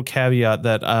little caveat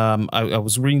that I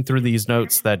was reading through these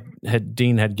notes that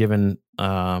Dean had given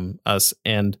us,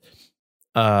 and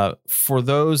for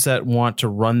those that want to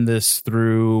run this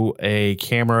through a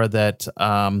camera, that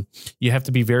you have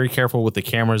to be very careful with the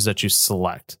cameras that you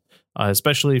select.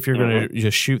 Especially if you're going to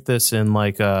just shoot this in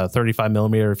like a 35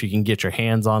 millimeter, if you can get your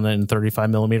hands on it in 35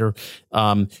 millimeter,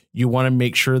 you want to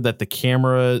make sure that the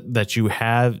camera that you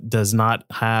have does not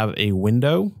have a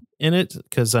window in it.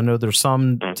 Cause I know there's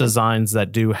some designs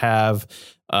that do have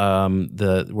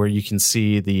where you can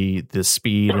see the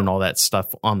speed and all that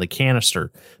stuff on the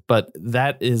canister, but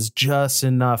that is just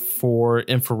enough for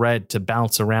infrared to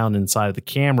bounce around inside of the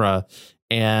camera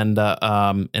and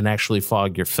actually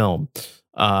fog your film.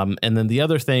 And then the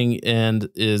other thing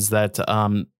is that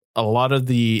a lot of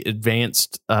the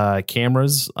advanced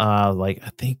cameras, like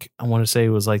I want to say it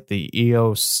was like the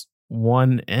EOS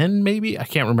 1N, maybe, I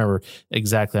can't remember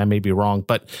exactly, I may be wrong,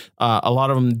 but a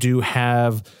lot of them do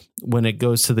have, when it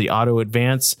goes to the auto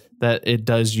advance, that it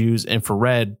does use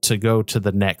infrared to go to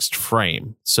the next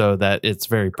frame so that it's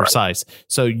very precise.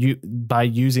 So by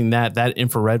using that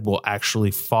infrared will actually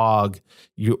fog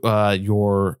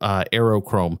your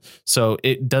Aerochrome. So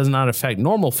it does not affect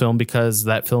normal film because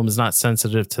that film is not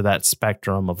sensitive to that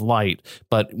spectrum of light.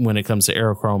 But when it comes to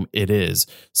Aerochrome, it is.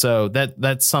 So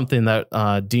that's something that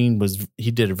Dean he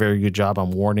did a very good job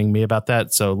on warning me about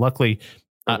that. So luckily,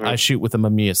 I shoot with a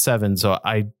Mamiya 7, so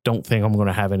I don't think I'm going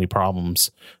to have any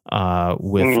problems with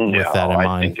that in mind.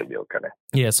 I think you'll be okay.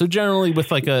 Yeah, so generally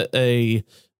with like a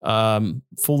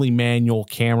fully manual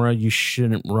camera, it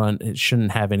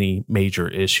shouldn't have any major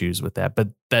issues with that. But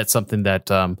that's something that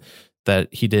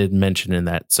that he did mention in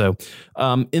that. So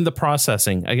in the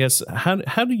processing, I guess,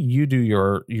 how do you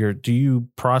do do you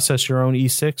process your own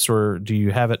E6, or do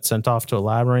you have it sent off to a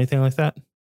lab or anything like that?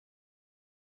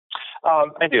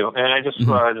 I do, and I just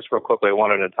real quickly, I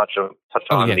wanted to touch on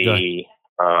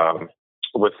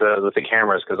with the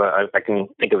cameras, because I can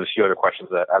think of a few other questions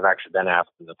that I've actually been asked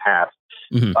in the past.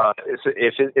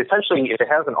 If it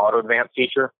has an auto advance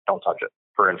feature, don't touch it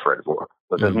for infrared work,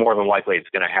 because more than likely it's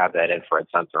going to have that infrared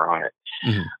sensor on it.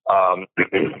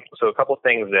 So a couple of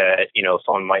things that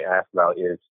someone might ask about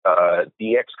is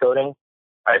DX coding.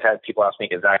 I've had people ask me,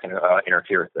 is that going to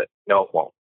interfere with it? No, it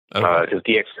won't. Because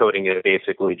DX coding is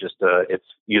basically just it's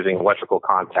using electrical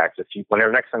contacts. Whenever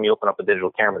next time you open up a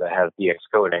digital camera that has DX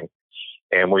coding,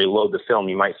 and where you load the film,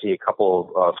 you might see a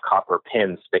couple of copper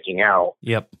pins sticking out.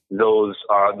 Yep. Those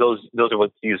are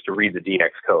what's used to read the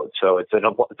DX code. So it's an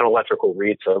electrical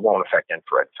read, so it won't affect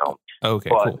infrared film. Okay.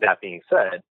 But cool. That being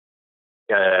said,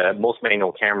 most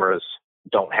manual cameras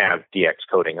don't have DX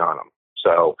coding on them.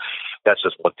 So that's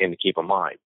just one thing to keep in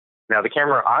mind. Now, the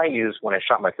camera I used when I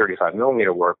shot my 35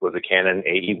 millimeter work was a Canon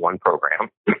AE1 program.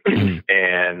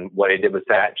 And what I did with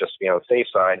that, just safe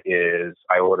side, is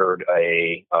I ordered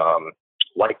a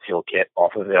light seal kit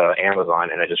off of Amazon,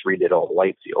 and I just redid all the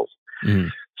light seals.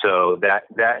 So that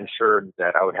ensured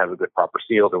that I would have a good proper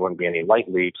seal. There wouldn't be any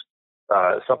light leaks.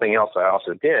 Something else I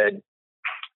also did,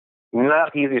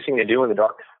 not the easiest thing to do in the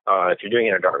dark. If you're doing it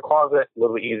in a dark closet, a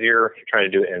little bit easier. If you're trying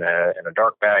to do it in a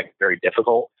dark bag, very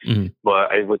difficult.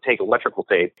 But I would take electrical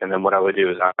tape, and then what I would do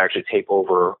is I actually tape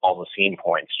over all the scene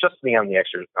points, just to be on the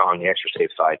extra safe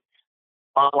side.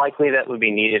 Unlikely that would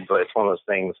be needed, but it's one of those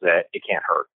things that it can't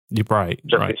hurt.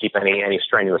 To keep any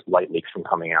strenuous light leaks from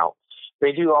coming out.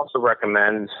 They do also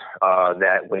recommend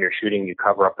that when you're shooting, you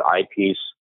cover up the eyepiece.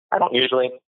 I don't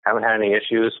usually. Haven't had any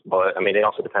issues, but I mean, it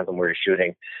also depends on where you're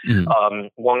shooting.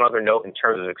 One other note in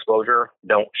terms of exposure,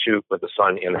 don't shoot with the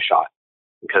sun in the shot,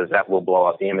 because that will blow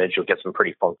out the image. You'll get some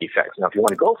pretty funky effects. Now, if you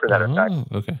want to go for that effect,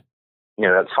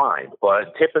 that's fine.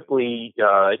 But typically,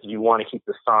 you want to keep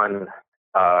the sun,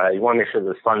 you want to make sure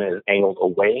the sun is angled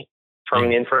away from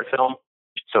the infrared film,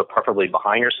 so preferably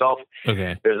behind yourself.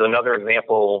 There's another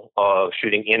example of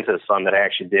shooting into the sun that I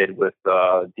actually did with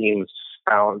Dean's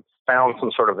found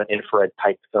some sort of an infrared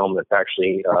type film that's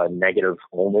actually negative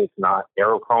only. It's not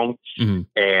Aerochrome.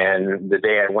 And the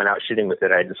day I went out shooting with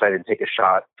it, I decided to take a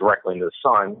shot directly into the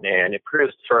sun, and it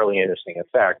produced a fairly interesting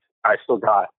effect. I still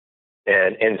got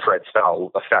an infrared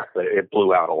style effect, but it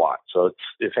blew out a lot. So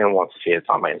if anyone wants to see it, it's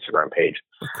on my Instagram page.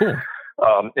 Cool.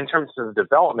 In terms of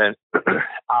development,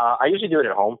 I usually do it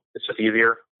at home. It's just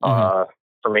easier for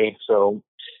me. So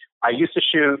I used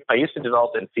to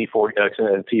develop in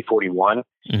C41.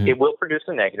 It will produce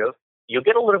a negative. you'll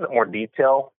get a little bit more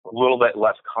detail, a little bit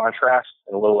less contrast,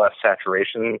 and a little less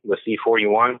saturation with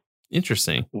C41.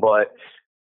 Interesting. But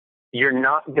you're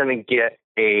not going to get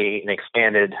an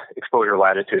expanded exposure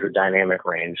latitude or dynamic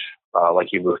range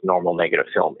like you would with normal negative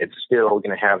film. It's still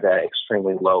going to have that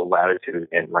extremely low latitude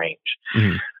and range.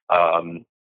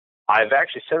 I've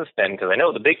actually since then, because I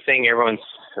know the big thing everyone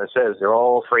says, they're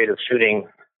all afraid of shooting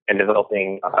and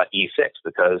developing E6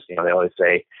 because, they always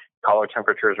say color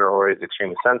temperatures are always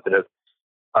extremely sensitive.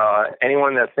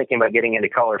 Anyone that's thinking about getting into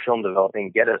color film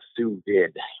developing, get a sous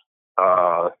vide.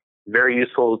 Very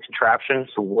useful contraption,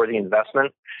 so worthy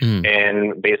investment.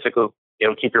 And basically,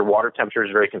 it'll keep your water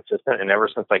temperatures very consistent. And ever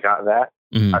since I got that,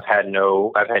 I've had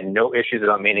no issues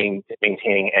about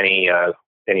maintaining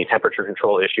any temperature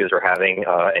control issues or having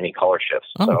any color shifts.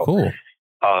 Oh, cool.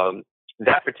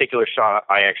 That particular shot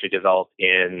I actually developed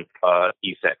in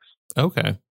E6.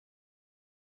 Okay.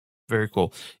 Very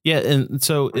cool. Yeah, and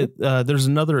so there's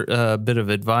another bit of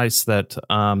advice that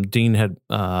Dean had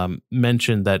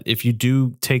mentioned, that if you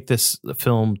do take this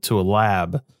film to a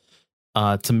lab,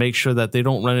 to make sure that they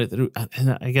don't run it through.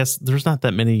 And I guess there's not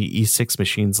that many E6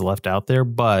 machines left out there,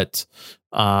 but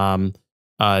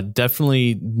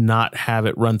definitely not have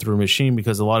it run through a machine,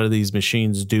 because a lot of these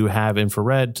machines do have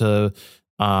infrared to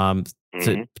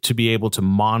be able to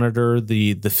monitor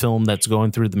the film that's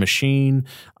going through the machine,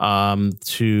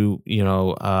 to,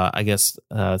 I guess,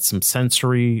 some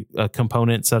sensory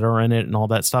components that are in it and all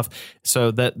that stuff.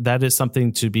 So that is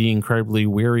something to be incredibly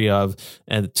wary of,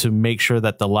 and to make sure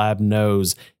that the lab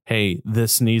knows, hey,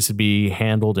 this needs to be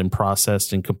handled and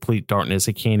processed in complete darkness.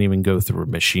 It can't even go through a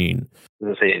machine.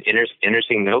 An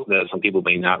interesting note that some people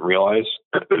may not realize.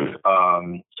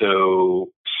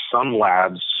 So some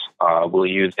labs will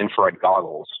use infrared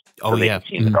goggles so they can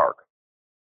see in the dark.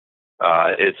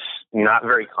 It's not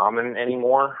very common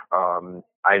anymore.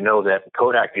 I know that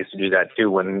Kodak used to do that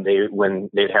too when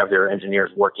they'd have their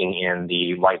engineers working in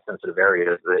the light sensitive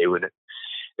areas. They would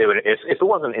if it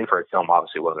wasn't infrared film,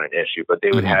 obviously it wasn't an issue, but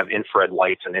they would have infrared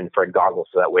lights and infrared goggles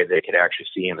so that way they could actually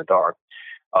see in the dark.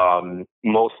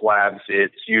 Most labs,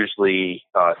 it's usually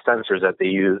sensors that they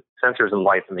use, sensors and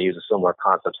lights, and they use a similar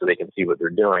concept so they can see what they're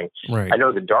doing. Right. I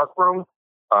know the dark room,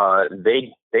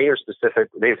 they've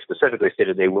specifically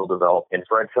stated they will develop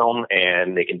infrared film,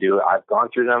 and they can do it. I've gone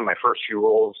through them. My first few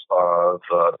rolls of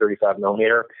 35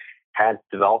 millimeter had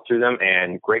developed through them,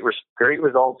 and great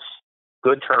results,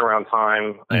 good turnaround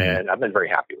time, and I've been very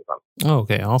happy with them. Oh,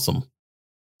 okay, awesome,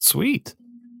 sweet.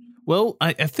 Well,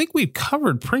 I think we've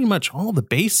covered pretty much all the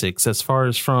basics as far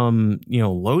as from,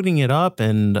 loading it up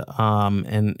and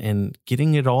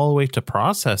getting it all the way to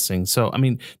processing. So, I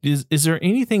mean, is there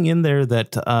anything in there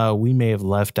that we may have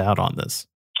left out on this?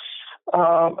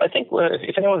 I think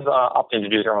if anyone's opting to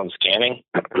do their own scanning,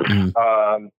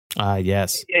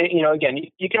 yes. Again,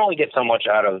 you can only get so much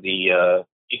out of the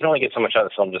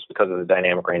film just because of the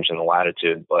dynamic range and the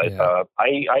latitude. But I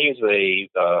use a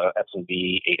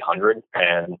S&B 800,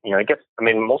 and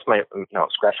most of my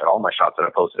scratch out all my shots that I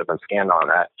posted have been scanned on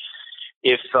that.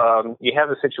 If you have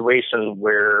a situation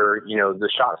where the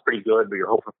shot's pretty good, but you're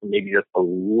hoping for maybe just a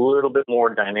little bit more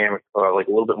dynamic, like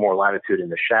a little bit more latitude in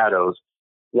the shadows,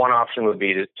 one option would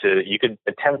be you could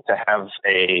attempt to have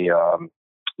a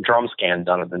drum scan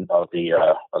done of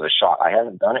the shot. I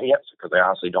haven't done it yet because I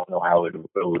honestly don't know how it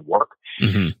would work.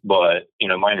 But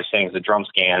my understanding is the drum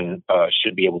scan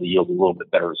should be able to yield a little bit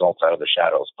better results out of the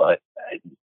shadows. But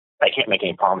I can't make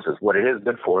any promises. What it is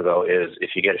good for, though, is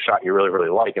if you get a shot you really, really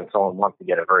like and someone wants to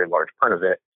get a very large print of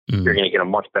it, you're going to get a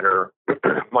much better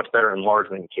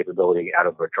enlargement capability out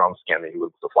of a drum scan than you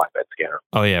would with a flatbed scanner.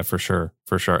 Oh yeah, for sure.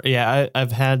 Yeah,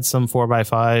 I've had some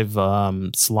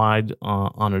 4x5 slide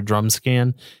on a drum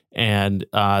scan, and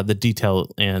the detail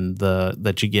and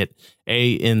that you get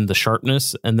in the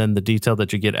sharpness, and then the detail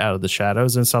that you get out of the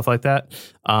shadows and stuff like that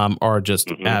are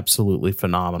just absolutely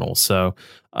phenomenal. So,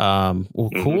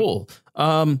 cool.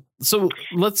 So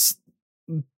let's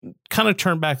kind of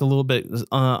turn back a little bit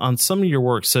on some of your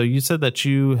work. So you said that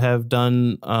you have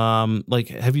done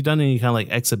have you done any kind of like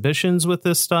exhibitions with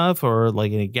this stuff, or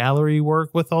like any gallery work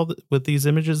with with these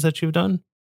images that you've done?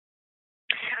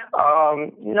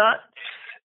 Not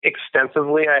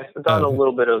extensively. I've done a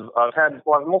little bit of. I've had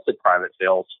mostly private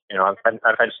sales. I've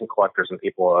had some collectors and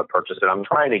people purchase it. I'm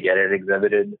trying to get it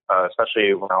exhibited,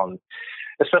 especially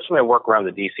my work around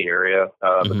the DC area,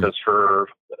 because for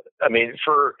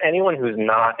anyone who's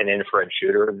not an infrared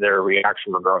shooter, their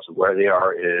reaction, regardless of where they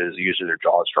are, is usually their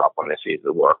jaws drop when they see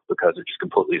the work because they're just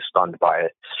completely stunned by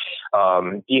it.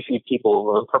 DC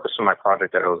people, the purpose of my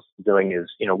project that I was doing is,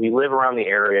 we live around the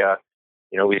area.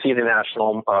 we see the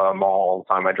National Mall all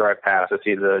the time. I drive past, I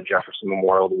see the Jefferson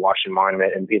Memorial, the Washington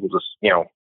Monument, and people just,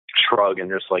 shrug and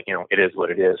just like, it is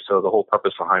what it is. So the whole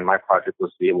purpose behind my project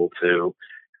was to be able to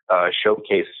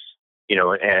showcase,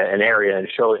 an area and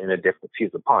show it in a different,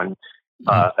 excuse the pun,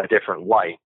 a different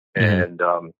light. And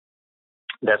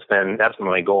that's been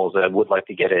my goal. Is that I would like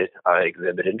to get it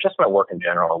exhibited. Just my work in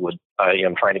general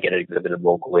I'm trying to get it exhibited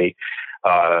locally.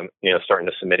 Starting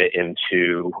to submit it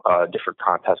into different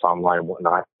contests online and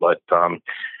whatnot. But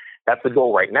that's the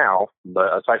goal right now.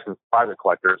 But aside from private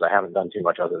collectors, I haven't done too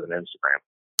much other than Instagram.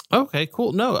 Okay,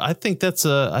 cool. No, I think that's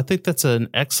an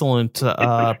excellent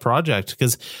project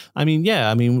because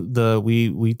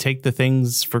we take the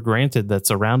things for granted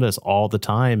that's around us all the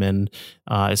time, and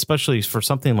especially for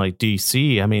something like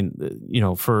DC. I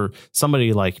mean, for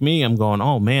somebody like me, I'm going,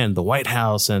 oh man, the White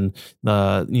House and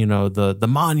the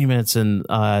monuments and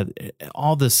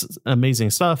all this amazing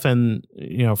stuff, and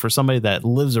for somebody that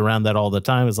lives around that all the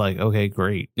time, is like, okay,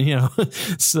 great,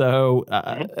 So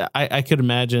I could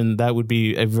imagine that would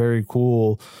be a very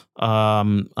cool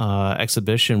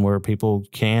exhibition where people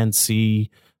can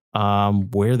see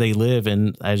where they live,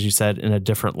 and as you said, in a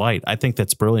different light. I think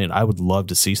that's brilliant. I would love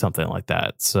to see something like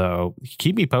that. So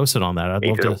keep me posted on that.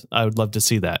 I would love to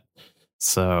see that.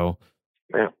 So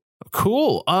yeah.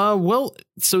 Cool. Well,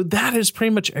 so that is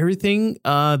pretty much everything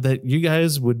that you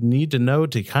guys would need to know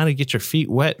to kind of get your feet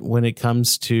wet when it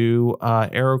comes to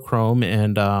Aerochrome.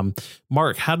 And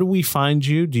Mark, how do we find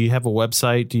you? Do you have a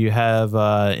website? Do you have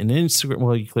an Instagram?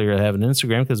 Well, you clearly have an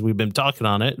Instagram because we've been talking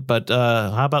on it. But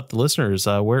how about the listeners?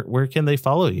 Where can they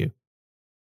follow you?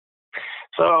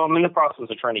 So I'm in the process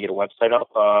of trying to get a website up.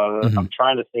 I'm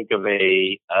trying to think of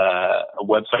a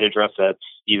website address that's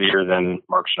easier than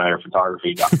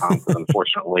markschneiderphotography.com because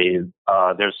unfortunately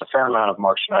there's a fair amount of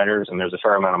Mark Schneiders and there's a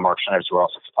fair amount of Mark Schneiders who are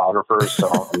also photographers. So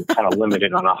I'm kind of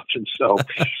limited on options. So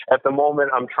at the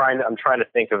moment I'm trying to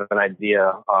think of an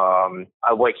idea.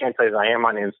 What I can tell you is I am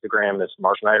on Instagram. It's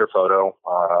Mark Schneider Photo.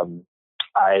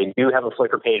 I do have a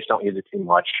Flickr page. Don't use it too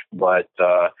much, but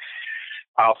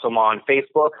I also am on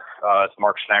Facebook. It's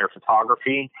Mark Schneider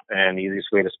Photography, and the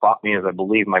easiest way to spot me is I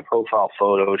believe my profile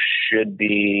photo should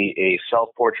be a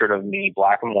self-portrait of me,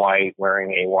 black and white,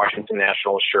 wearing a Washington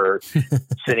National shirt,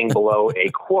 sitting below a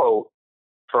quote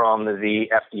from the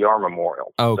FDR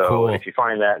Memorial. Oh, so cool. If you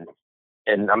find that,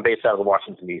 and I'm based out of the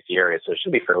Washington, D.C. area, so it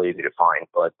should be fairly easy to find.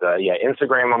 But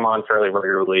Instagram I'm on fairly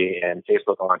regularly, and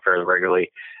Facebook I'm on fairly regularly.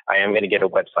 I am going to get a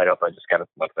website up. I got to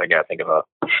think of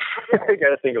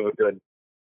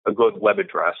a good web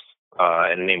address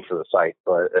and a name for the site.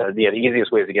 But the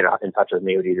easiest way to get in touch with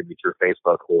me would either be through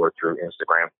Facebook or through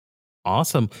Instagram.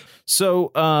 Awesome.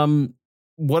 So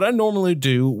what I normally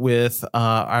do with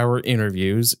our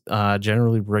interviews,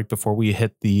 generally right before we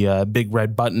hit the big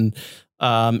red button,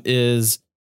 is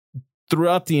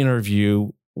throughout the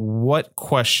interview, what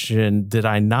question did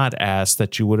I not ask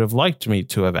that you would have liked me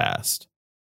to have asked?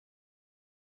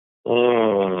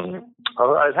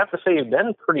 I'd have to say you've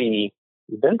been pretty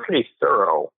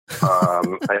thorough.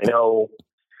 I know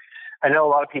a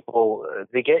lot of people,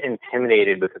 they get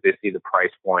intimidated because they see the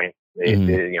price point.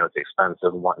 It's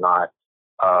expensive and whatnot.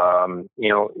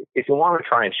 If you want to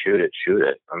try and shoot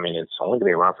it. I mean, it's only going to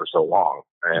be around for so long.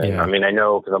 And I mean, I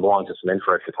know because I belong to some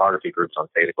infrared photography groups on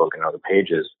Facebook and other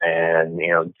pages. And,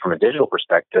 from a digital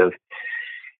perspective,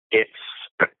 it's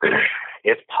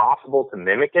possible to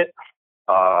mimic it.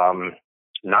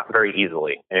 Not very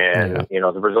easily. And,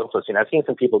 the results I've seen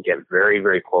some people get very,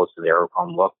 very close to the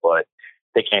Aerochrome look, but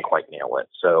they can't quite nail it.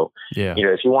 So, if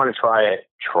you want to try it,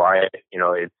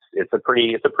 it's a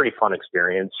pretty fun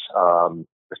experience.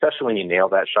 Especially when you nail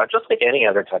that shot, just like any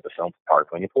other type of film photography.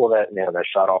 When you nail that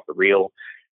shot off the reel,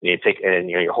 and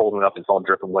you're holding it up, it's all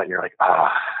dripping wet, and you're like, I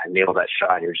nailed that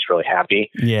shot, and you're just really happy.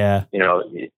 Yeah.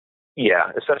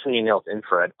 Especially when you nail it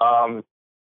infrared.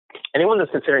 Anyone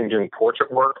that's considering doing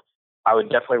portrait work, I would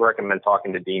definitely recommend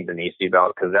talking to Dean Demystifying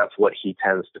about, because that's what he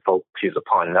tends to focus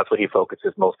upon. That's what he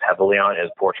focuses most heavily on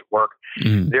is portrait work.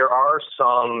 There are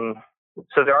some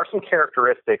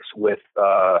characteristics with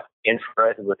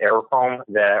infrared, with Aerochrome,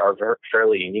 that are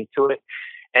fairly unique to it.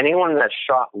 Anyone that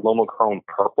shot Lomochrome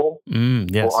purple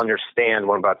will understand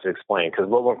what I'm about to explain, because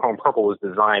Lomochrome purple was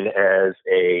designed as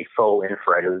a faux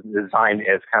infrared. It was designed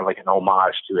as kind of like an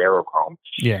homage to Aerochrome.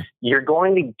 Yeah. You're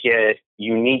going to get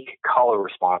unique color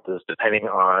responses depending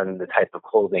on the type of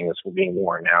clothing that's being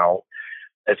worn. Now,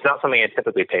 it's not something I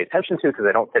typically pay attention to because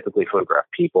I don't typically photograph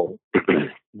people,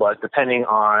 but depending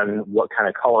on what kind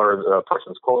of color the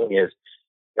person's clothing is,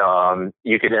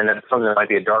 you could end up, something that might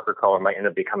be a darker color might end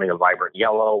up becoming a vibrant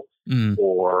yellow,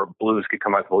 or blues could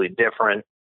come out completely different.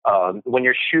 When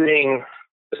you're shooting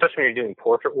especially when you're doing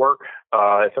portrait work. If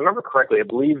I remember correctly, I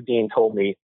believe Dean told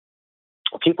me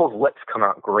people's lips come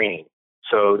out green.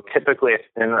 So typically,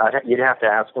 and you'd have to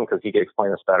ask him because he could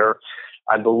explain this better.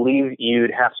 I believe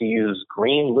you'd have to use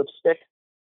green lipstick,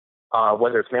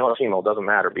 whether it's male or female, doesn't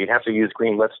matter. But you'd have to use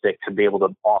green lipstick to be able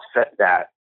to offset that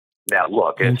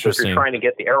look. And so if you're trying to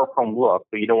get the Aerochrome look,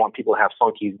 but you don't want people to have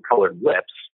funky colored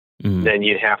lips, then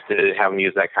you'd have to have them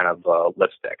use that kind of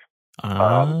lipstick.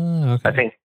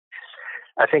 Okay.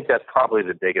 I think that's probably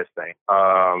the biggest thing.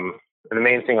 And the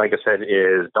main thing, like I said,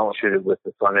 is don't shoot it with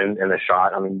the sun in the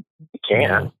shot. I mean, you can.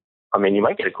 Yeah. I mean, you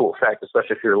might get a cool effect,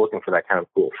 especially if you're looking for that kind of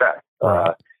cool effect.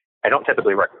 Right. I don't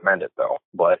typically recommend it, though.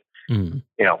 But, you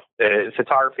know,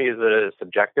 photography is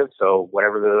subjective. So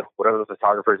whatever the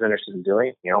photographer is interested in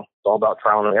doing, you know, it's all about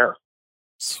trial and error.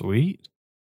 Sweet.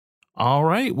 All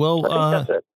right. Well, I think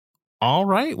that's it. All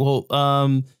right. Well,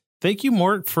 thank you,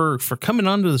 Mort, for coming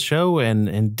onto the show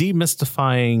and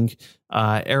demystifying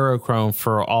Aerochrome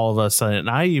for all of us. And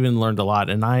I even learned a lot,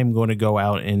 and I'm going to go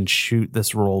out and shoot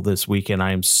this roll this weekend.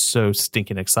 I am so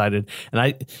stinking excited.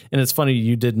 And it's funny,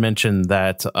 you did mention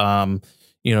that,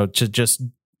 you know, to just,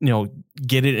 you know,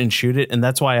 get it and shoot it. And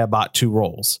that's why I bought 2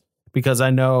 rolls, because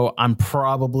I know I'm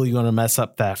probably going to mess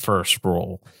up that first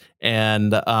roll.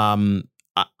 And,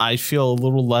 I feel a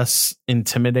little less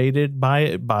intimidated by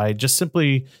it, by just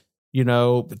simply, you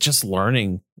know, just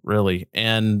learning, really.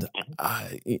 And,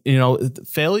 you know,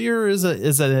 failure is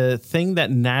a thing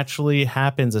that naturally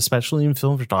happens, especially in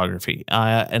film photography.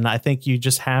 And I think you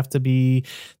just have to be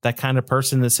that kind of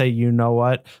person to say, you know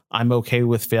what, I'm okay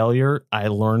with failure. I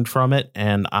learned from it,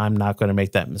 and I'm not going to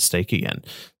make that mistake again.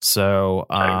 So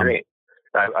I agree.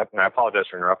 I apologize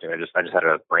for interrupting. I just had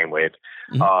a brainwave.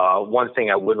 One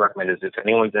thing I would recommend is if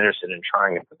anyone's interested in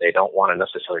trying it, but they don't want to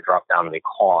necessarily drop down the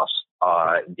cost,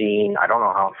 Dean, I don't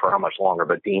know for how much longer,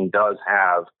 but Dean does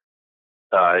have,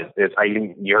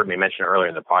 you heard me mention earlier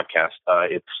in the podcast,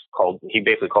 he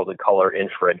basically calls it color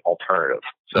infrared alternative.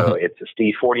 So it's a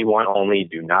C41 only.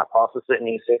 Do not process it in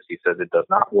E6. He says it does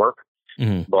not work,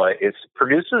 but it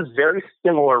produces very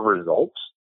similar results,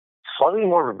 slightly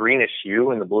more of a greenish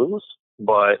hue in the blues.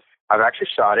 But I've actually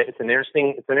shot it. It's an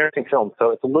interesting film.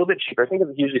 So it's a little bit cheaper. I think it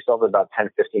usually sells about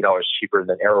 $10, $15 cheaper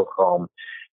than Aerochrome.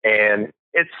 And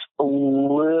it's a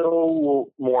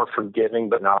little more forgiving,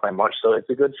 but not by much. So it's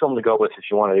a good film to go with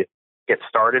if you want to get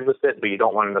started with it, but you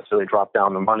don't want to necessarily drop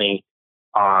down the money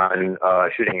on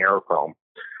shooting Aerochrome.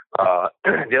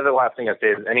 The other last thing I'd say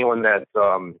is anyone that's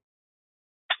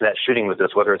shooting with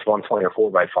this, whether it's 120 or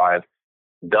 4x5,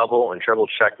 double and triple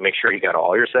check, make sure you got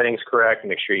all your settings correct,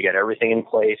 make sure you got everything in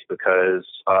place, because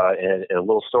in a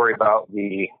little story about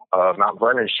the Mount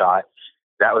Vernon shot,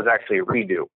 that was actually a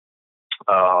redo.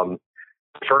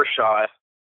 First shot,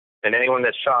 and anyone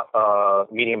that shot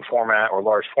medium format or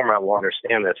large format will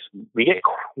understand this. We get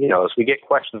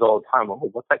questions all the time. Oh,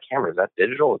 what's that camera? Is that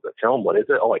digital? Is it film? What is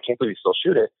it? Oh, I can't believe you still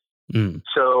shoot it.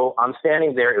 So I'm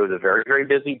standing there. It was a very, very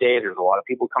busy day. There's a lot of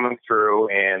people coming through,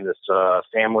 and this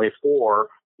family of 4,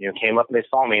 came up and they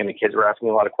saw me, and the kids were asking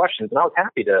me a lot of questions, and I was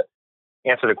happy to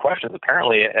answer the questions.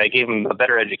 Apparently, I gave them a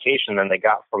better education than they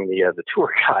got from the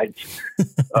tour guides.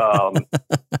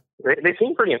 They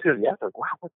seemed pretty enthusiastic. Wow,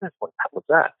 what's this? What's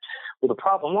that? Well, the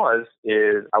problem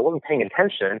is I wasn't paying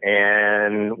attention,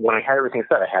 and when I had everything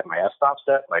set, I had my f-stop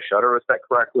set, my shutter was set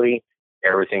correctly,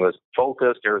 everything was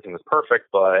focused, everything was perfect,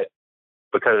 but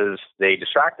because they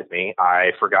distracted me,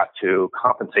 I forgot to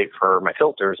compensate for my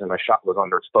filters, and my shot was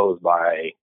underexposed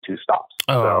by 2 stops.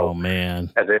 Oh,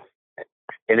 man. And it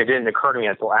didn't occur to me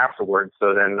until afterwards.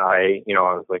 So then I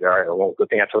was like, all right, well, good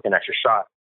thing I took an extra shot.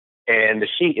 And the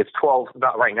sheet is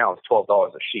about right now, it's $12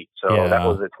 a sheet. So that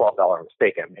was a $12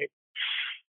 mistake I made.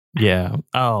 Yeah.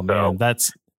 Oh, man.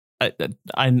 That's,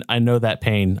 I know that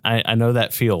pain. I know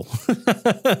that feel.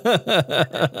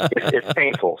 It's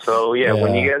painful. So yeah,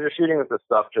 when you guys are shooting with this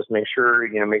stuff, just make sure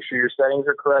your settings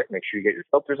are correct. Make sure you get your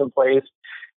filters in place.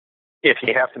 If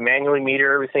you have to manually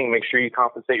meter everything, make sure you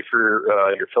compensate for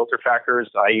your filter factors.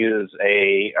 I use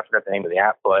I forgot the name of the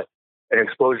app, but an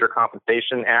exposure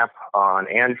compensation app on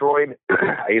Android.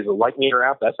 I use a light meter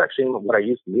app. That's actually what I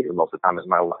use to meter most of the time is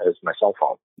my cell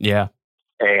phone. Yeah.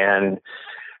 And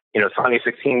Sony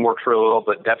 16 works really well,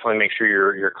 but definitely make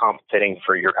sure you're compensating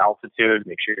for your altitude.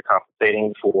 Make sure you're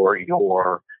compensating for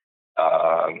your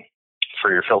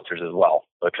filters as well,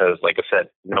 because like I said,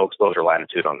 no exposure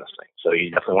latitude on this thing. So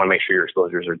you definitely want to make sure your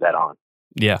exposures are dead on.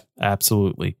 Yeah,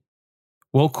 absolutely.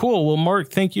 Well, cool. Well, Mark,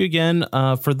 thank you again.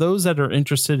 For those that are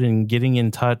interested in getting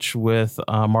in touch with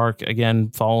Mark, again,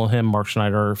 follow him, Mark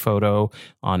Schneider Photo,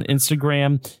 on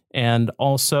Instagram. And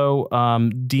also,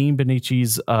 Dean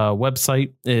Benici's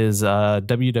website is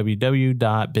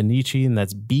www.benici, and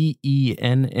that's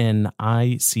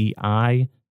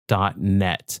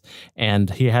BENNICI.net. And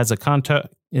he has a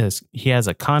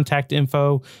contact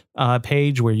info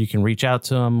page where you can reach out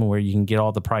to him, where you can get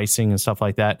all the pricing and stuff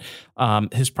like that.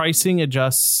 His pricing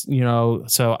adjusts,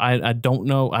 so I don't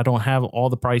know. I don't have all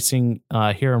the pricing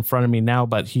here in front of me now,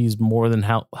 but he's more than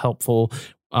helpful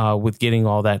with getting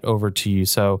all that over to you.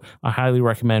 So I highly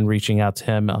recommend reaching out to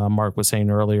him. Mark was saying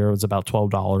earlier it was about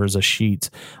 $12 a sheet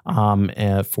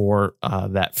for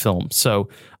that film. So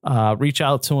reach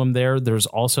out to him there. There's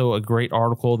also a great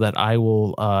article that I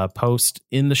will post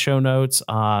in the show notes.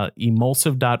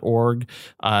 Emulsive.org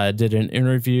did an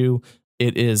interview.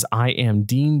 It is I Am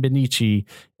Dean Benici,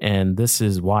 and this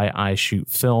is why I shoot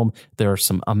film. There are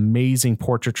some amazing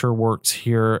portraiture works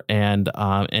here, and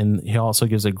he also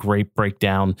gives a great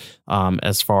breakdown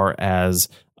as far as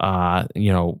how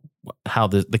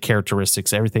the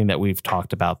characteristics, everything that we've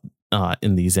talked about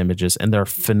in these images, and they're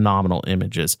phenomenal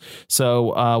images.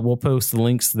 So we'll post the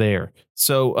links there.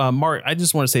 So Mark, I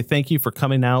just want to say thank you for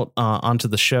coming out onto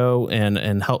the show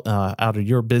and help out of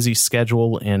your busy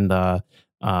schedule and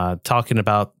talking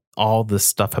about all this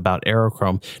stuff about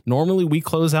Aerochrome. Normally we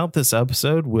close out this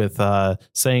episode with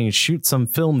saying shoot some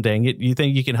film, dang it. You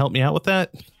think you can help me out with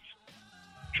that?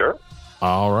 Sure.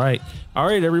 All right,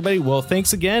 everybody. Well,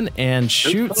 thanks again, and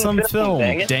shoot some film,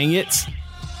 dang it.